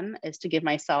I've done, is to give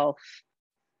myself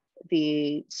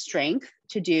the strength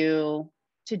to do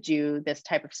this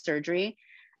type of surgery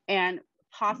and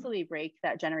possibly break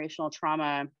that generational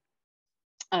trauma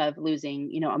of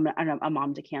losing, you know, a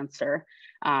mom to cancer.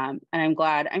 And I'm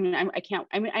glad. I mean,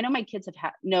 I know my kids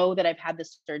know that I've had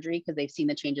this surgery because they've seen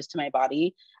the changes to my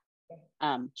body,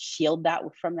 shield that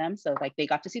from them. So like, they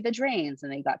got to see the drains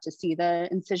and they got to see the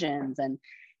incisions and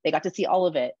they got to see all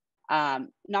of it.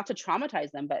 Not to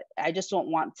traumatize them, but I just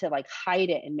don't want to like hide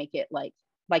it and make it like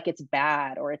it's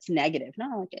bad or it's negative.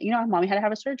 No, like, you know, mommy had to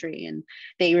have a surgery, and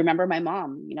they remember my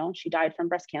mom, you know, she died from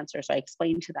breast cancer. So I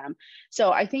explained to them.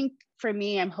 So I think for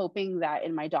me, I'm hoping that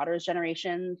in my daughter's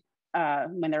generation,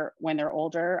 when they're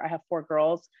older, I have 4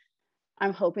 girls,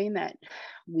 I'm hoping that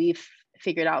we've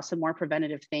figured out some more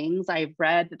preventative things. I've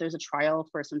read that there's a trial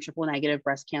for some triple negative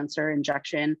breast cancer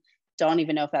injection. Don't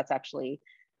even know if that's actually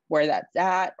where that's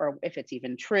at or if it's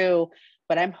even true,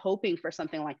 but I'm hoping for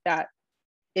something like that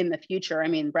in the future. I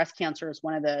mean, breast cancer is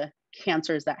one of the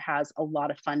cancers that has a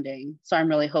lot of funding. So I'm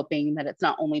really hoping that it's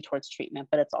not only towards treatment,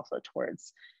 but it's also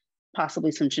towards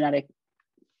possibly some genetic,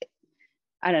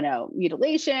 I don't know,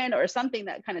 mutilation or something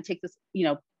that kind of takes this, you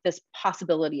know, this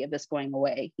possibility of this going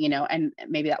away, you know, and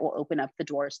maybe that will open up the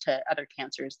doors to other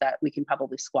cancers that we can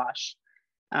probably squash.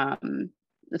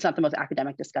 It's not the most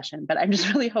academic discussion, but I'm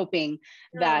just really hoping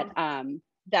that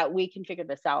that we can figure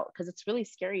this out, because it's really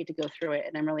scary to go through it.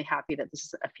 And I'm really happy that this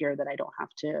is a fear that I don't have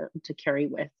to carry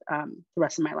with the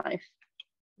rest of my life.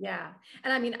 Yeah.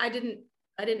 And I mean, I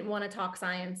didn't want to talk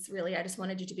science really. I just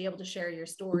wanted you to be able to share your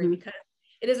story Mm-hmm. because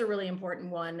it is a really important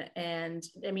one. And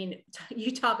I mean,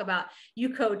 you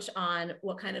coach on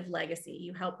what kind of legacy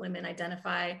you help women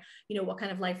identify, what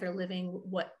kind of life they're living,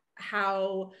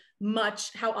 how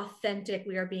authentic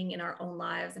we are being in our own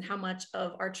lives, and how much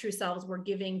of our true selves we're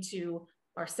giving to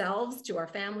ourselves, to our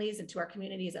families, and to our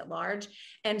communities at large.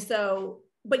 And so,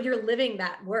 but you're living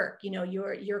that work,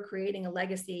 you're creating a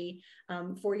legacy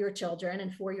for your children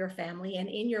and for your family, and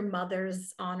in your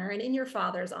mother's honor and in your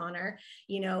father's honor,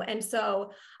 and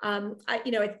so I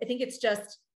think it's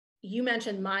just, you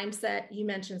mentioned mindset, you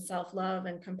mentioned self-love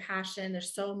and compassion.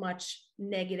 There's so much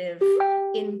negative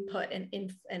input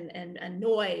and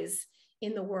noise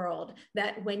in the world,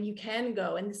 that when you can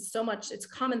go, and this is so much, it's a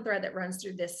common thread that runs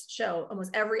through this show.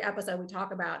 Almost every episode we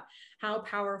talk about how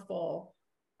powerful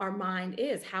our mind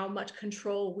is, how much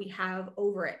control we have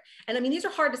over it. And I mean, these are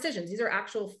hard decisions. These are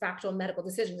actual factual medical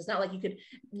decisions. It's not like you could,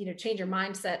 change your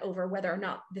mindset over whether or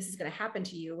not this is going to happen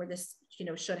to you, or this,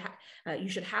 you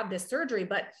should have this surgery,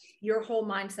 but your whole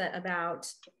mindset about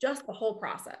just the whole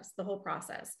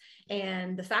process.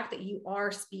 And the fact that you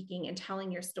are speaking and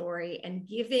telling your story and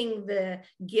giving the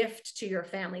gift to your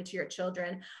family, to your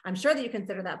children, I'm sure that you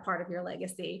consider that part of your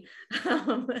legacy.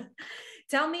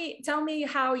 Tell me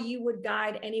how you would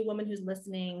guide any woman who's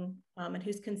listening and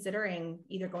who's considering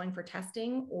either going for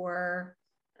testing or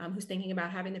who's thinking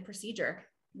about having the procedure.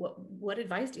 What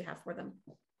advice do you have for them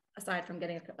aside from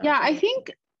getting I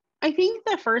think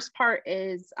the first part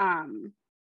is, I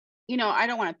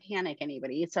don't want to panic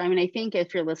anybody. So, I mean, I think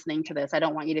if you're listening to this, I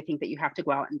don't want you to think that you have to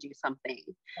go out and do something.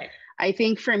 Right. I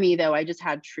think for me, though, I just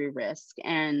had true risk.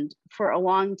 And for a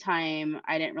long time,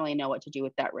 I didn't really know what to do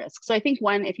with that risk. So I think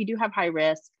if you do have high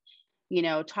risk,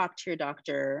 talk to your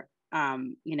doctor.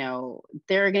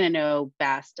 They're going to know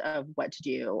best of what to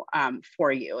do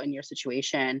for you in your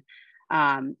situation.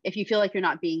 If you feel like you're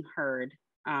not being heard,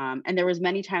 and there was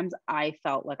many times I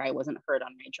felt like I wasn't heard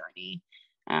on my journey.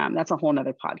 That's a whole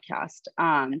nother podcast.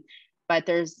 But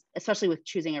there's, especially with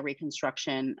choosing a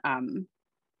reconstruction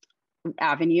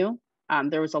avenue,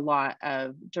 there was a lot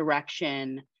of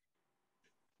direction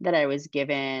that I was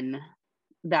given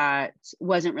that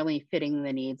wasn't really fitting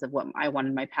the needs of what I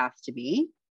wanted my path to be.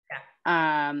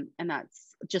 Yeah. And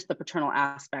that's just the paternal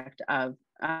aspect of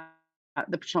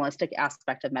the paternalistic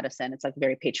aspect of medicine. It's like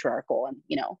very patriarchal and,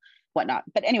 whatnot.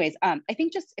 But anyways, I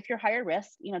think just if you're higher risk,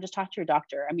 just talk to your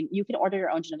doctor. I mean, you can order your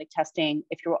own genetic testing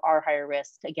if you are higher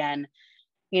risk. Again,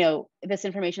 this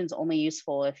information is only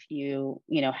useful if you,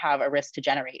 have a risk to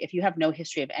generate. If you have no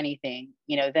history of anything,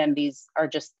 then these are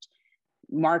just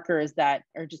markers that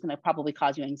are just going to probably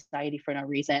cause you anxiety for no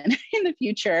reason in the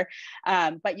future.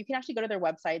 But you can actually go to their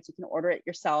websites. You can order it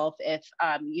yourself. If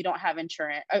you don't have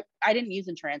insurance, I didn't use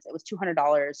insurance. It was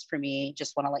 $200 for me.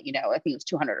 Just want to let you know. I think it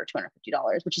was $200 or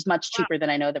 $250, which is much cheaper than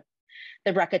I know the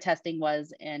BRCA testing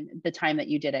was in the time that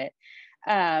you did it.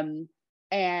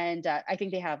 And I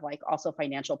think they have like also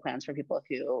financial plans for people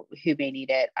who may need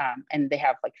it. And they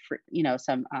have like,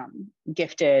 some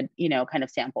gifted, kind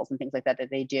of samples and things like that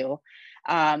they do.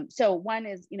 So one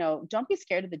is, don't be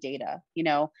scared of the data.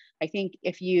 I think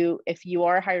if you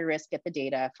are higher risk, get the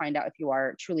data, find out if you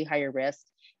are truly higher risk.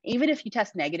 Even if you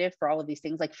test negative for all of these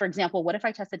things, like for example, what if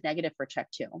I tested negative for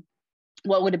check 2?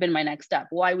 What would have been my next step?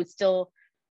 Well, I would still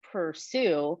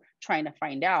pursue trying to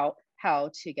find out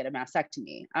how to get a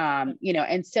mastectomy.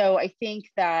 And so I think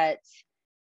that,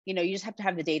 you just have to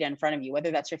have the data in front of you,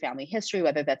 whether that's your family history,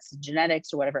 whether that's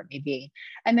genetics or whatever it may be.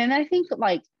 And then I think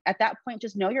like at that point,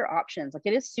 just know your options. Like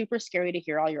it is super scary to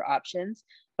hear all your options,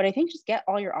 but I think just get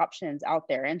all your options out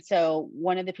there. And so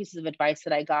one of the pieces of advice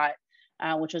that I got,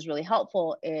 which was really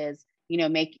helpful is,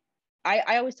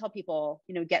 I always tell people,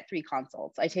 get 3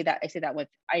 consults. I say that with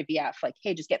IVF, like,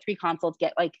 hey, just get 3 consults,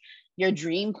 get like your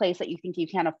dream place that you think you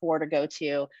can't afford to go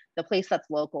to, the place that's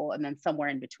local, and then somewhere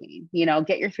in between,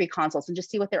 get your 3 consults and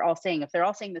just see what they're all saying. If they're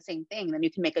all saying the same thing, then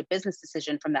you can make a business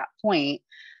decision from that point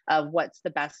of what's the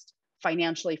best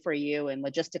financially for you and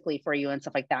logistically for you and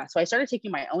stuff like that. So I started taking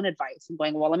my own advice and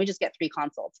going, well, let me just get 3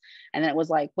 consults. And then it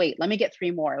was like, wait, let me get 3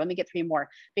 more,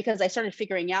 because I started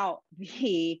figuring out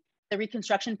the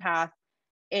reconstruction path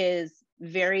is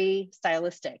very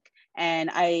stylistic. And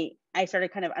I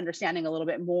started kind of understanding a little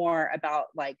bit more about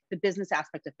like the business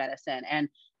aspect of medicine and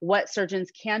what surgeons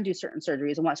can do certain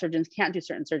surgeries and what surgeons can't do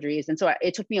certain surgeries. And so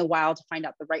it took me a while to find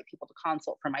out the right people to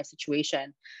consult for my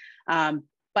situation.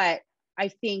 But I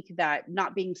think that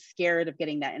not being scared of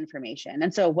getting that information.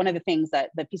 And so one of the things that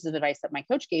the pieces of advice that my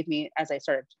coach gave me, as I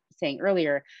started saying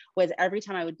earlier, was every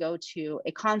time I would go to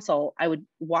a consult, I would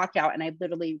walk out and I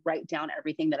literally write down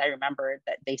everything that I remembered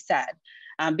that they said,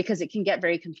 because it can get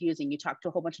very confusing. You talk to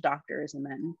a whole bunch of doctors and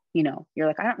then, you're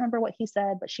like, I don't remember what he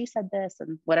said, but she said this,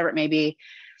 and whatever it may be.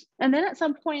 And then at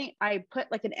some point I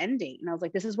put like an end date, and I was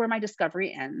like, this is where my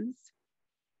discovery ends.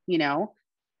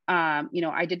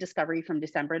 I did discovery from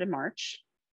December to March.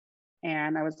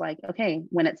 And I was like, okay,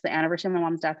 when it's the anniversary of my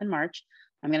mom's death in March,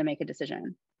 I'm going to make a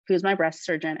decision. Who's my breast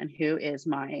surgeon and who is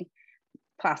my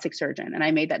plastic surgeon? And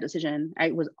I made that decision.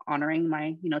 I was honoring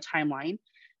my, timeline,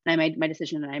 and I made my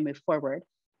decision and I moved forward.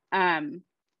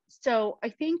 So I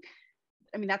think,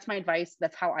 that's my advice.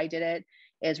 That's how I did it,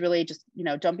 is really just,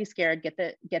 don't be scared, get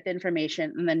the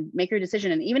information, and then make your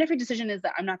decision. And even if your decision is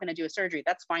that I'm not going to do a surgery,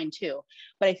 that's fine too.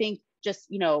 But I think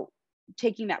just,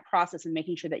 taking that process and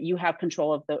making sure that you have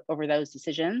control over those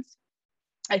decisions,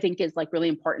 I think is like really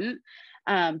important.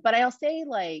 But I'll say,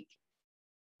 like,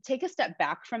 take a step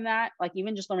back from that. Like,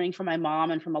 even just learning from my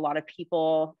mom and from a lot of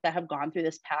people that have gone through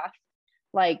this path,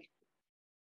 like,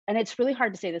 and it's really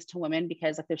hard to say this to women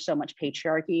because like there's so much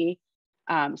patriarchy.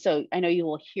 So I know you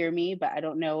will hear me, but I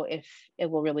don't know if it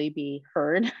will really be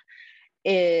heard,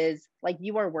 is like,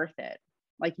 you are worth it.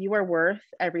 Like, you are worth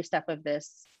every step of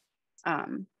this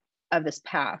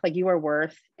path. Like, you are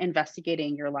worth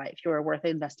investigating your life. You are worth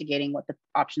investigating what the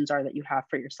options are that you have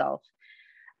for yourself.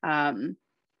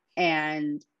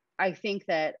 And I think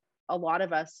that a lot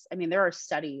of us, there are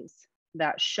studies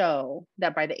that show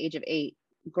that by the age of 8,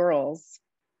 girls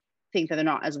think that they're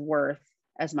not as worth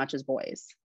as much as boys,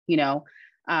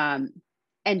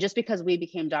 and just because we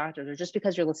became doctors, or just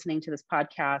because you're listening to this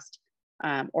podcast,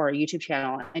 or a YouTube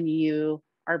channel, and you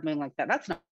are being like that, that's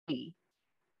not me.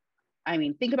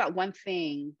 Think about one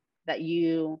thing that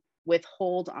you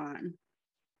withhold on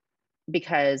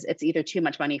because it's either too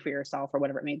much money for yourself or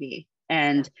whatever it may be.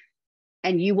 And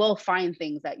you will find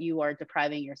things that you are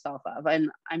depriving yourself of. And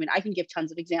I can give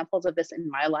tons of examples of this in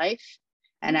my life.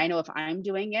 And I know if I'm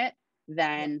doing it,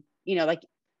 then,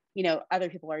 other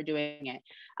people are doing it.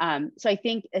 So I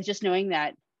think it's just knowing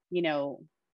that,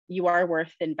 you are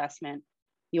worth investment.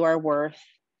 You are worth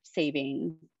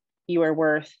saving. You are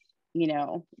worth,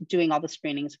 doing all the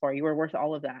screenings for. You are worth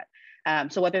all of that.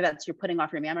 So whether that's you're putting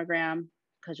off your mammogram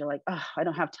because you're like, oh, I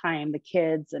don't have time, the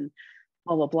kids and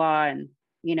blah, blah, blah. And,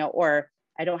 or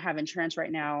I don't have insurance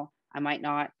right now, I might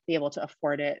not be able to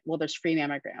afford it. Well, there's free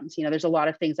mammograms, there's a lot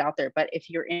of things out there. But if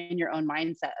you're in your own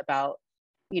mindset about,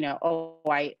 oh,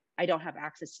 I don't have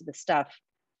access to this stuff,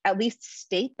 at least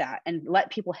state that and let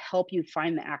people help you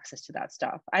find the access to that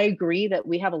stuff. I agree that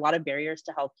we have a lot of barriers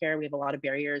to healthcare. We have a lot of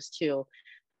barriers to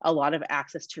a lot of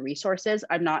access to resources.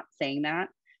 I'm not saying that,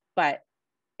 but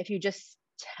if you just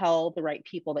tell the right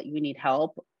people that you need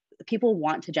help, people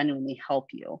want to genuinely help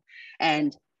you.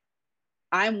 And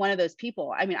I'm one of those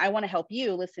people. I want to help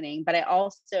you listening, but I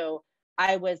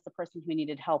was the person who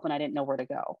needed help and I didn't know where to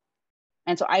go.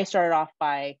 And so I started off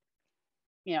by,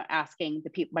 asking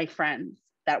my friends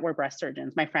that were breast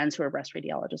surgeons, my friends who are breast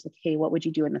radiologists, like, hey, what would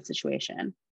you do in this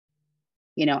situation?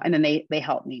 And then they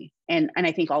helped me. And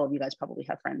I think all of you guys probably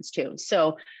have friends too.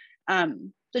 So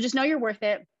just know you're worth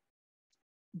it.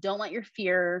 Don't let your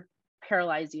fear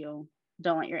paralyze you.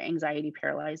 Don't let your anxiety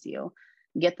paralyze you.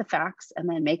 Get the facts and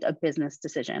then make a business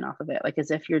decision off of it. Like,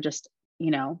 as if you're just,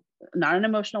 not an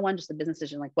emotional one, just a business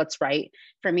decision, like what's right.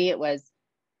 For me, it was,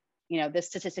 this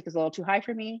statistic is a little too high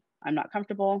for me. I'm not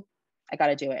comfortable. I got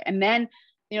to do it. And then,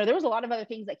 there was a lot of other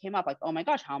things that came up, like, oh my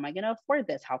gosh, how am I going to afford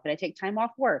this? How could I take time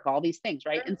off work? All these things.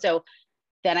 Right. And so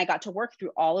then I got to work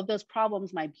through all of those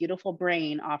problems my beautiful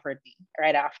brain offered me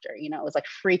right after. It was like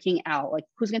freaking out, like,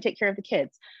 who's going to take care of the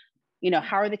kids?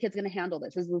 How are the kids going to handle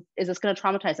this? Is this going to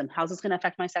traumatize them? How's this going to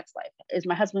affect my sex life? Is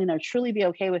my husband going to truly be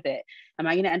okay with it? Am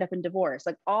I going to end up in divorce?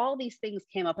 Like, all these things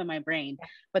came up in my brain,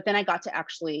 but then I got to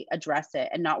actually address it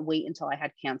and not wait until I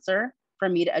had cancer for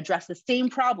me to address the same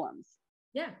problems.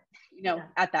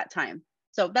 At that time.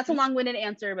 So that's a long-winded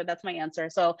answer, but that's my answer.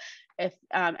 So if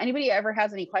anybody ever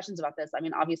has any questions about this,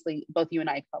 obviously both you and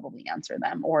I probably answer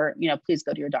them, or, please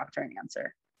go to your doctor and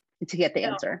answer to get the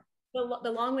answer.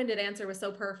 The long-winded answer was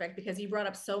so perfect because you brought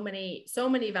up so many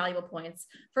valuable points.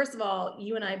 First of all,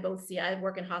 you and I both see, I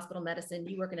work in hospital medicine,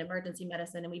 you work in emergency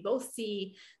medicine, and we both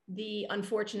see the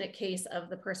unfortunate case of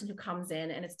the person who comes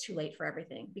in and it's too late for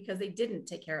everything because they didn't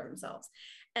take care of themselves.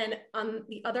 And on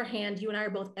the other hand, you and I are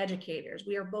both educators.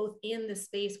 We are both in the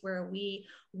space where we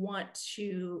want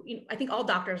to, I think all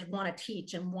doctors want to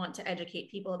teach and want to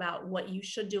educate people about what you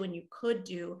should do and you could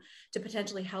do to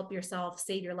potentially help yourself,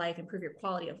 save your life, improve your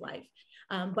quality of life.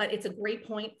 But it's a great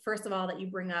point, first of all, that you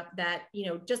bring up that,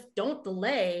 just don't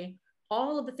delay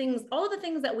all of the things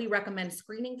that we recommend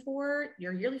screening for: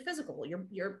 your yearly physical,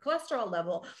 your cholesterol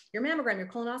level, your mammogram, your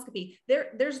colonoscopy.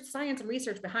 There's science and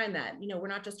research behind that. We're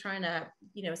not just trying to,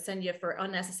 send you for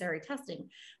unnecessary testing.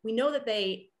 We know that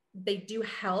they do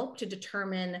help to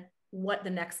determine what the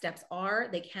next steps are.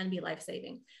 They can be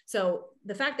life-saving. So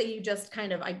the fact that you just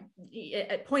kind of, I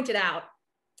pointed out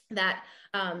that,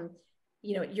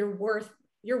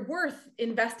 you're worth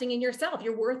investing in yourself.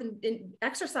 You're worth in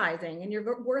exercising, and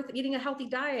you're worth eating a healthy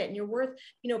diet, and you're worth,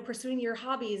 pursuing your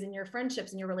hobbies and your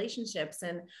friendships and your relationships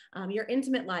and your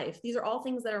intimate life. These are all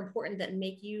things that are important, that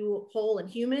make you whole and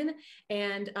human.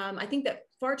 And I think that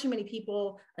far too many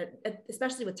people,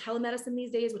 especially with telemedicine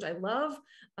these days, which I love,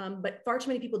 but far too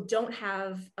many people don't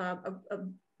have a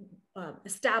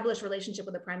established relationship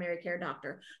with a primary care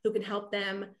doctor who can help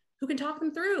them, who can talk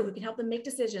them through, who can help them make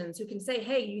decisions, who can say,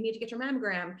 hey, you need to get your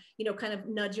mammogram, kind of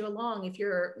nudge you along if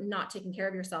you're not taking care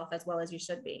of yourself as well as you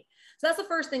should be. So that's the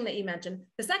first thing that you mentioned.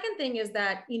 The second thing is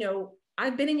that,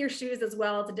 I've been in your shoes as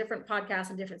well. It's a different podcast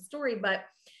and different story, but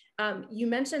you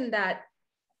mentioned that,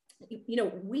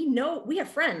 we know we have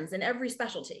friends in every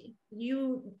specialty.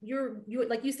 You're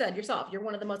like you said yourself, you're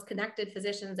one of the most connected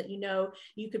physicians that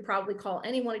you could probably call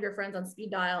any one of your friends on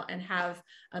speed dial and have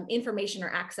information or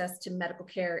access to medical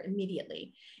care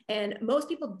immediately. And most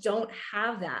people don't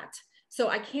have that. So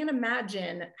I can't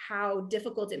imagine how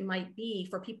difficult it might be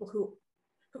for people who,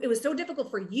 it was so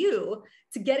difficult for you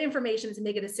to get information, to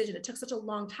make a decision. It took such a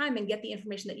long time and get the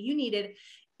information that you needed,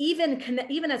 even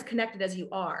as connected as you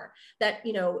are, that,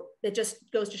 it just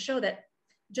goes to show that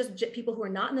just people who are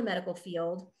not in the medical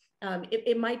field,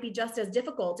 it might be just as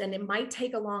difficult, and it might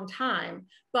take a long time.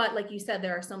 But like you said,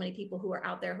 there are so many people who are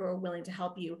out there who are willing to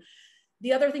help you.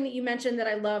 The other thing that you mentioned that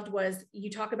I loved was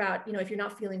you talk about, if you're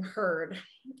not feeling heard,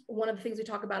 one of the things we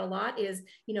talk about a lot is,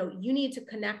 you need to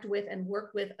connect with and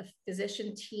work with a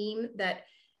physician team that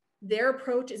their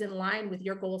approach is in line with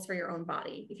your goals for your own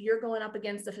body. If you're going up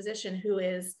against a physician who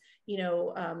is,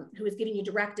 who is giving you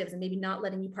directives and maybe not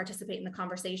letting you participate in the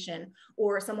conversation,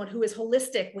 or someone who is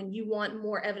holistic when you want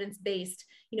more evidence-based,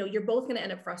 you're both going to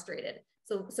end up frustrated.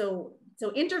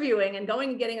 So interviewing and going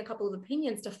and getting a couple of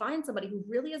opinions to find somebody who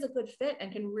really is a good fit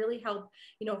and can really help,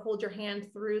 hold your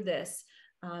hand through this,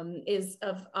 is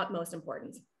of utmost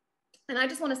importance. And I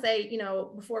just want to say,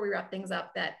 before we wrap things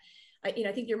up, that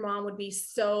I think your mom would be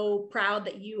so proud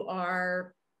that you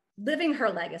are living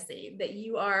her legacy, that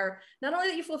you are, not only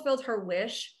that you fulfilled her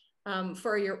wish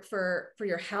for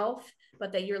your health,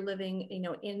 but that you're living,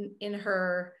 in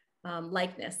her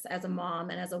likeness as a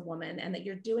mom and as a woman, and that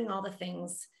you're doing all the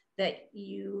things that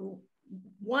you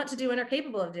want to do and are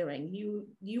capable of doing.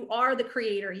 You are the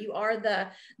creator, you are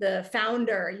the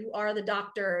founder, you are the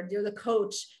doctor, you're the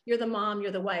coach, you're the mom,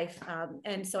 you're the wife.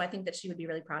 And so I think that she would be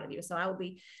really proud of you. So I will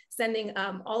be sending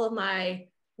all of my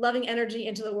loving energy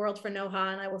into the world for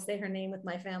Noha, and I will say her name with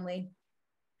my family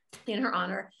in her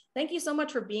honor. Thank you so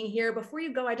much for being here. Before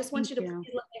you go, I just want you to please let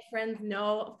my friends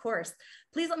know, of course,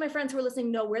 please let my friends who are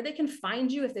listening know where they can find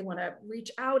you if they want to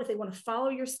reach out, if they want to follow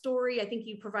your story. I think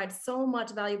you provide so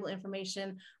much valuable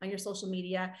information on your social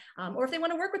media, or if they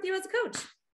want to work with you as a coach.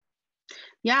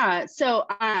 Yeah. So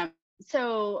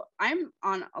I'm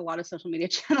on a lot of social media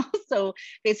channels. So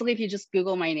basically, if you just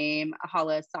Google my name,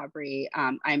 Hala Sabry,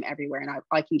 I'm everywhere, and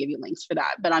I can give you links for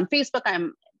that. But on Facebook,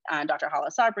 I'm Dr. Hala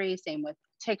Sabry. Same with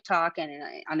TikTok and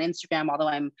on Instagram, although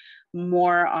I'm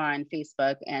more on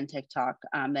Facebook and TikTok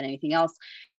than anything else.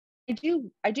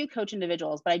 I do coach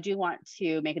individuals, but I do want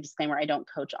to make a disclaimer. I don't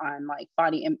coach on like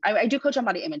I do coach on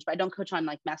body image, but I don't coach on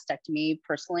like mastectomy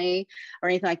personally or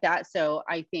anything like that. So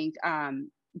I think,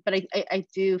 but I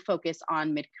do focus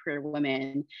on mid-career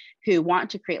women who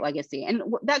want to create legacy. And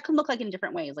that can look like in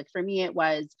different ways. Like for me, it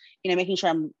was, making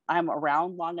sure I'm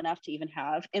around long enough to even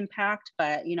have impact,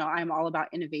 but, I'm all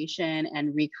about innovation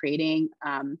and recreating,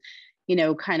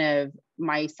 kind of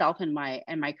myself and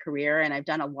my career. And I've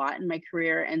done a lot in my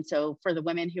career. And so for the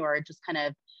women who are just kind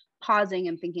of pausing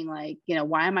and thinking like,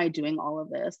 why am I doing all of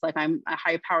this? Like I'm a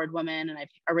high powered woman and I've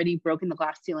already broken the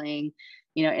glass ceiling,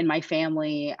 in my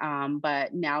family.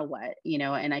 But now what,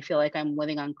 and I feel like I'm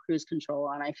living on cruise control,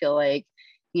 and I feel like,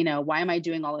 why am I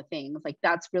doing all the things? Like,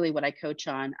 that's really what I coach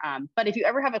on. But if you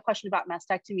ever have a question about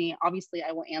mastectomy, obviously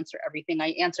I will answer everything.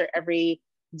 I answer every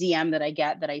DM that I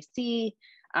get, that I see.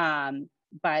 And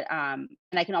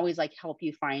I can always like help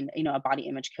you find, a body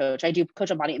image coach. I do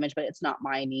coach on body image, but it's not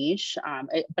my niche.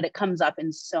 But it comes up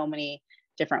in so many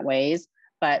different ways.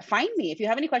 But find me. If you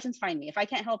have any questions, find me. If I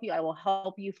can't help you, I will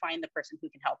help you find the person who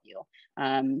can help you.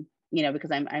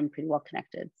 Because I'm pretty well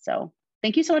connected. So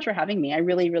Thank you so much for having me. I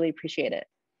really, really appreciate it.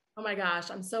 Oh my gosh,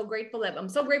 I'm so grateful that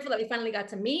we finally got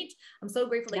to meet. I'm so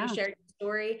grateful that you shared your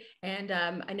story, and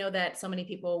I know that so many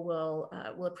people will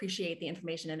appreciate the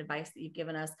information and advice that you've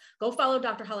given us. Go follow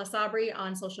Dr. Hala Sabry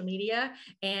on social media,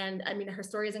 and I mean, her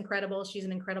story is incredible. She's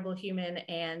an incredible human,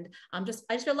 and I just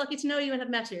feel lucky to know you and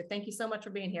have met you. Thank you so much for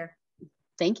being here.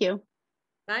 Thank you.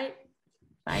 Bye.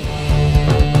 Bye.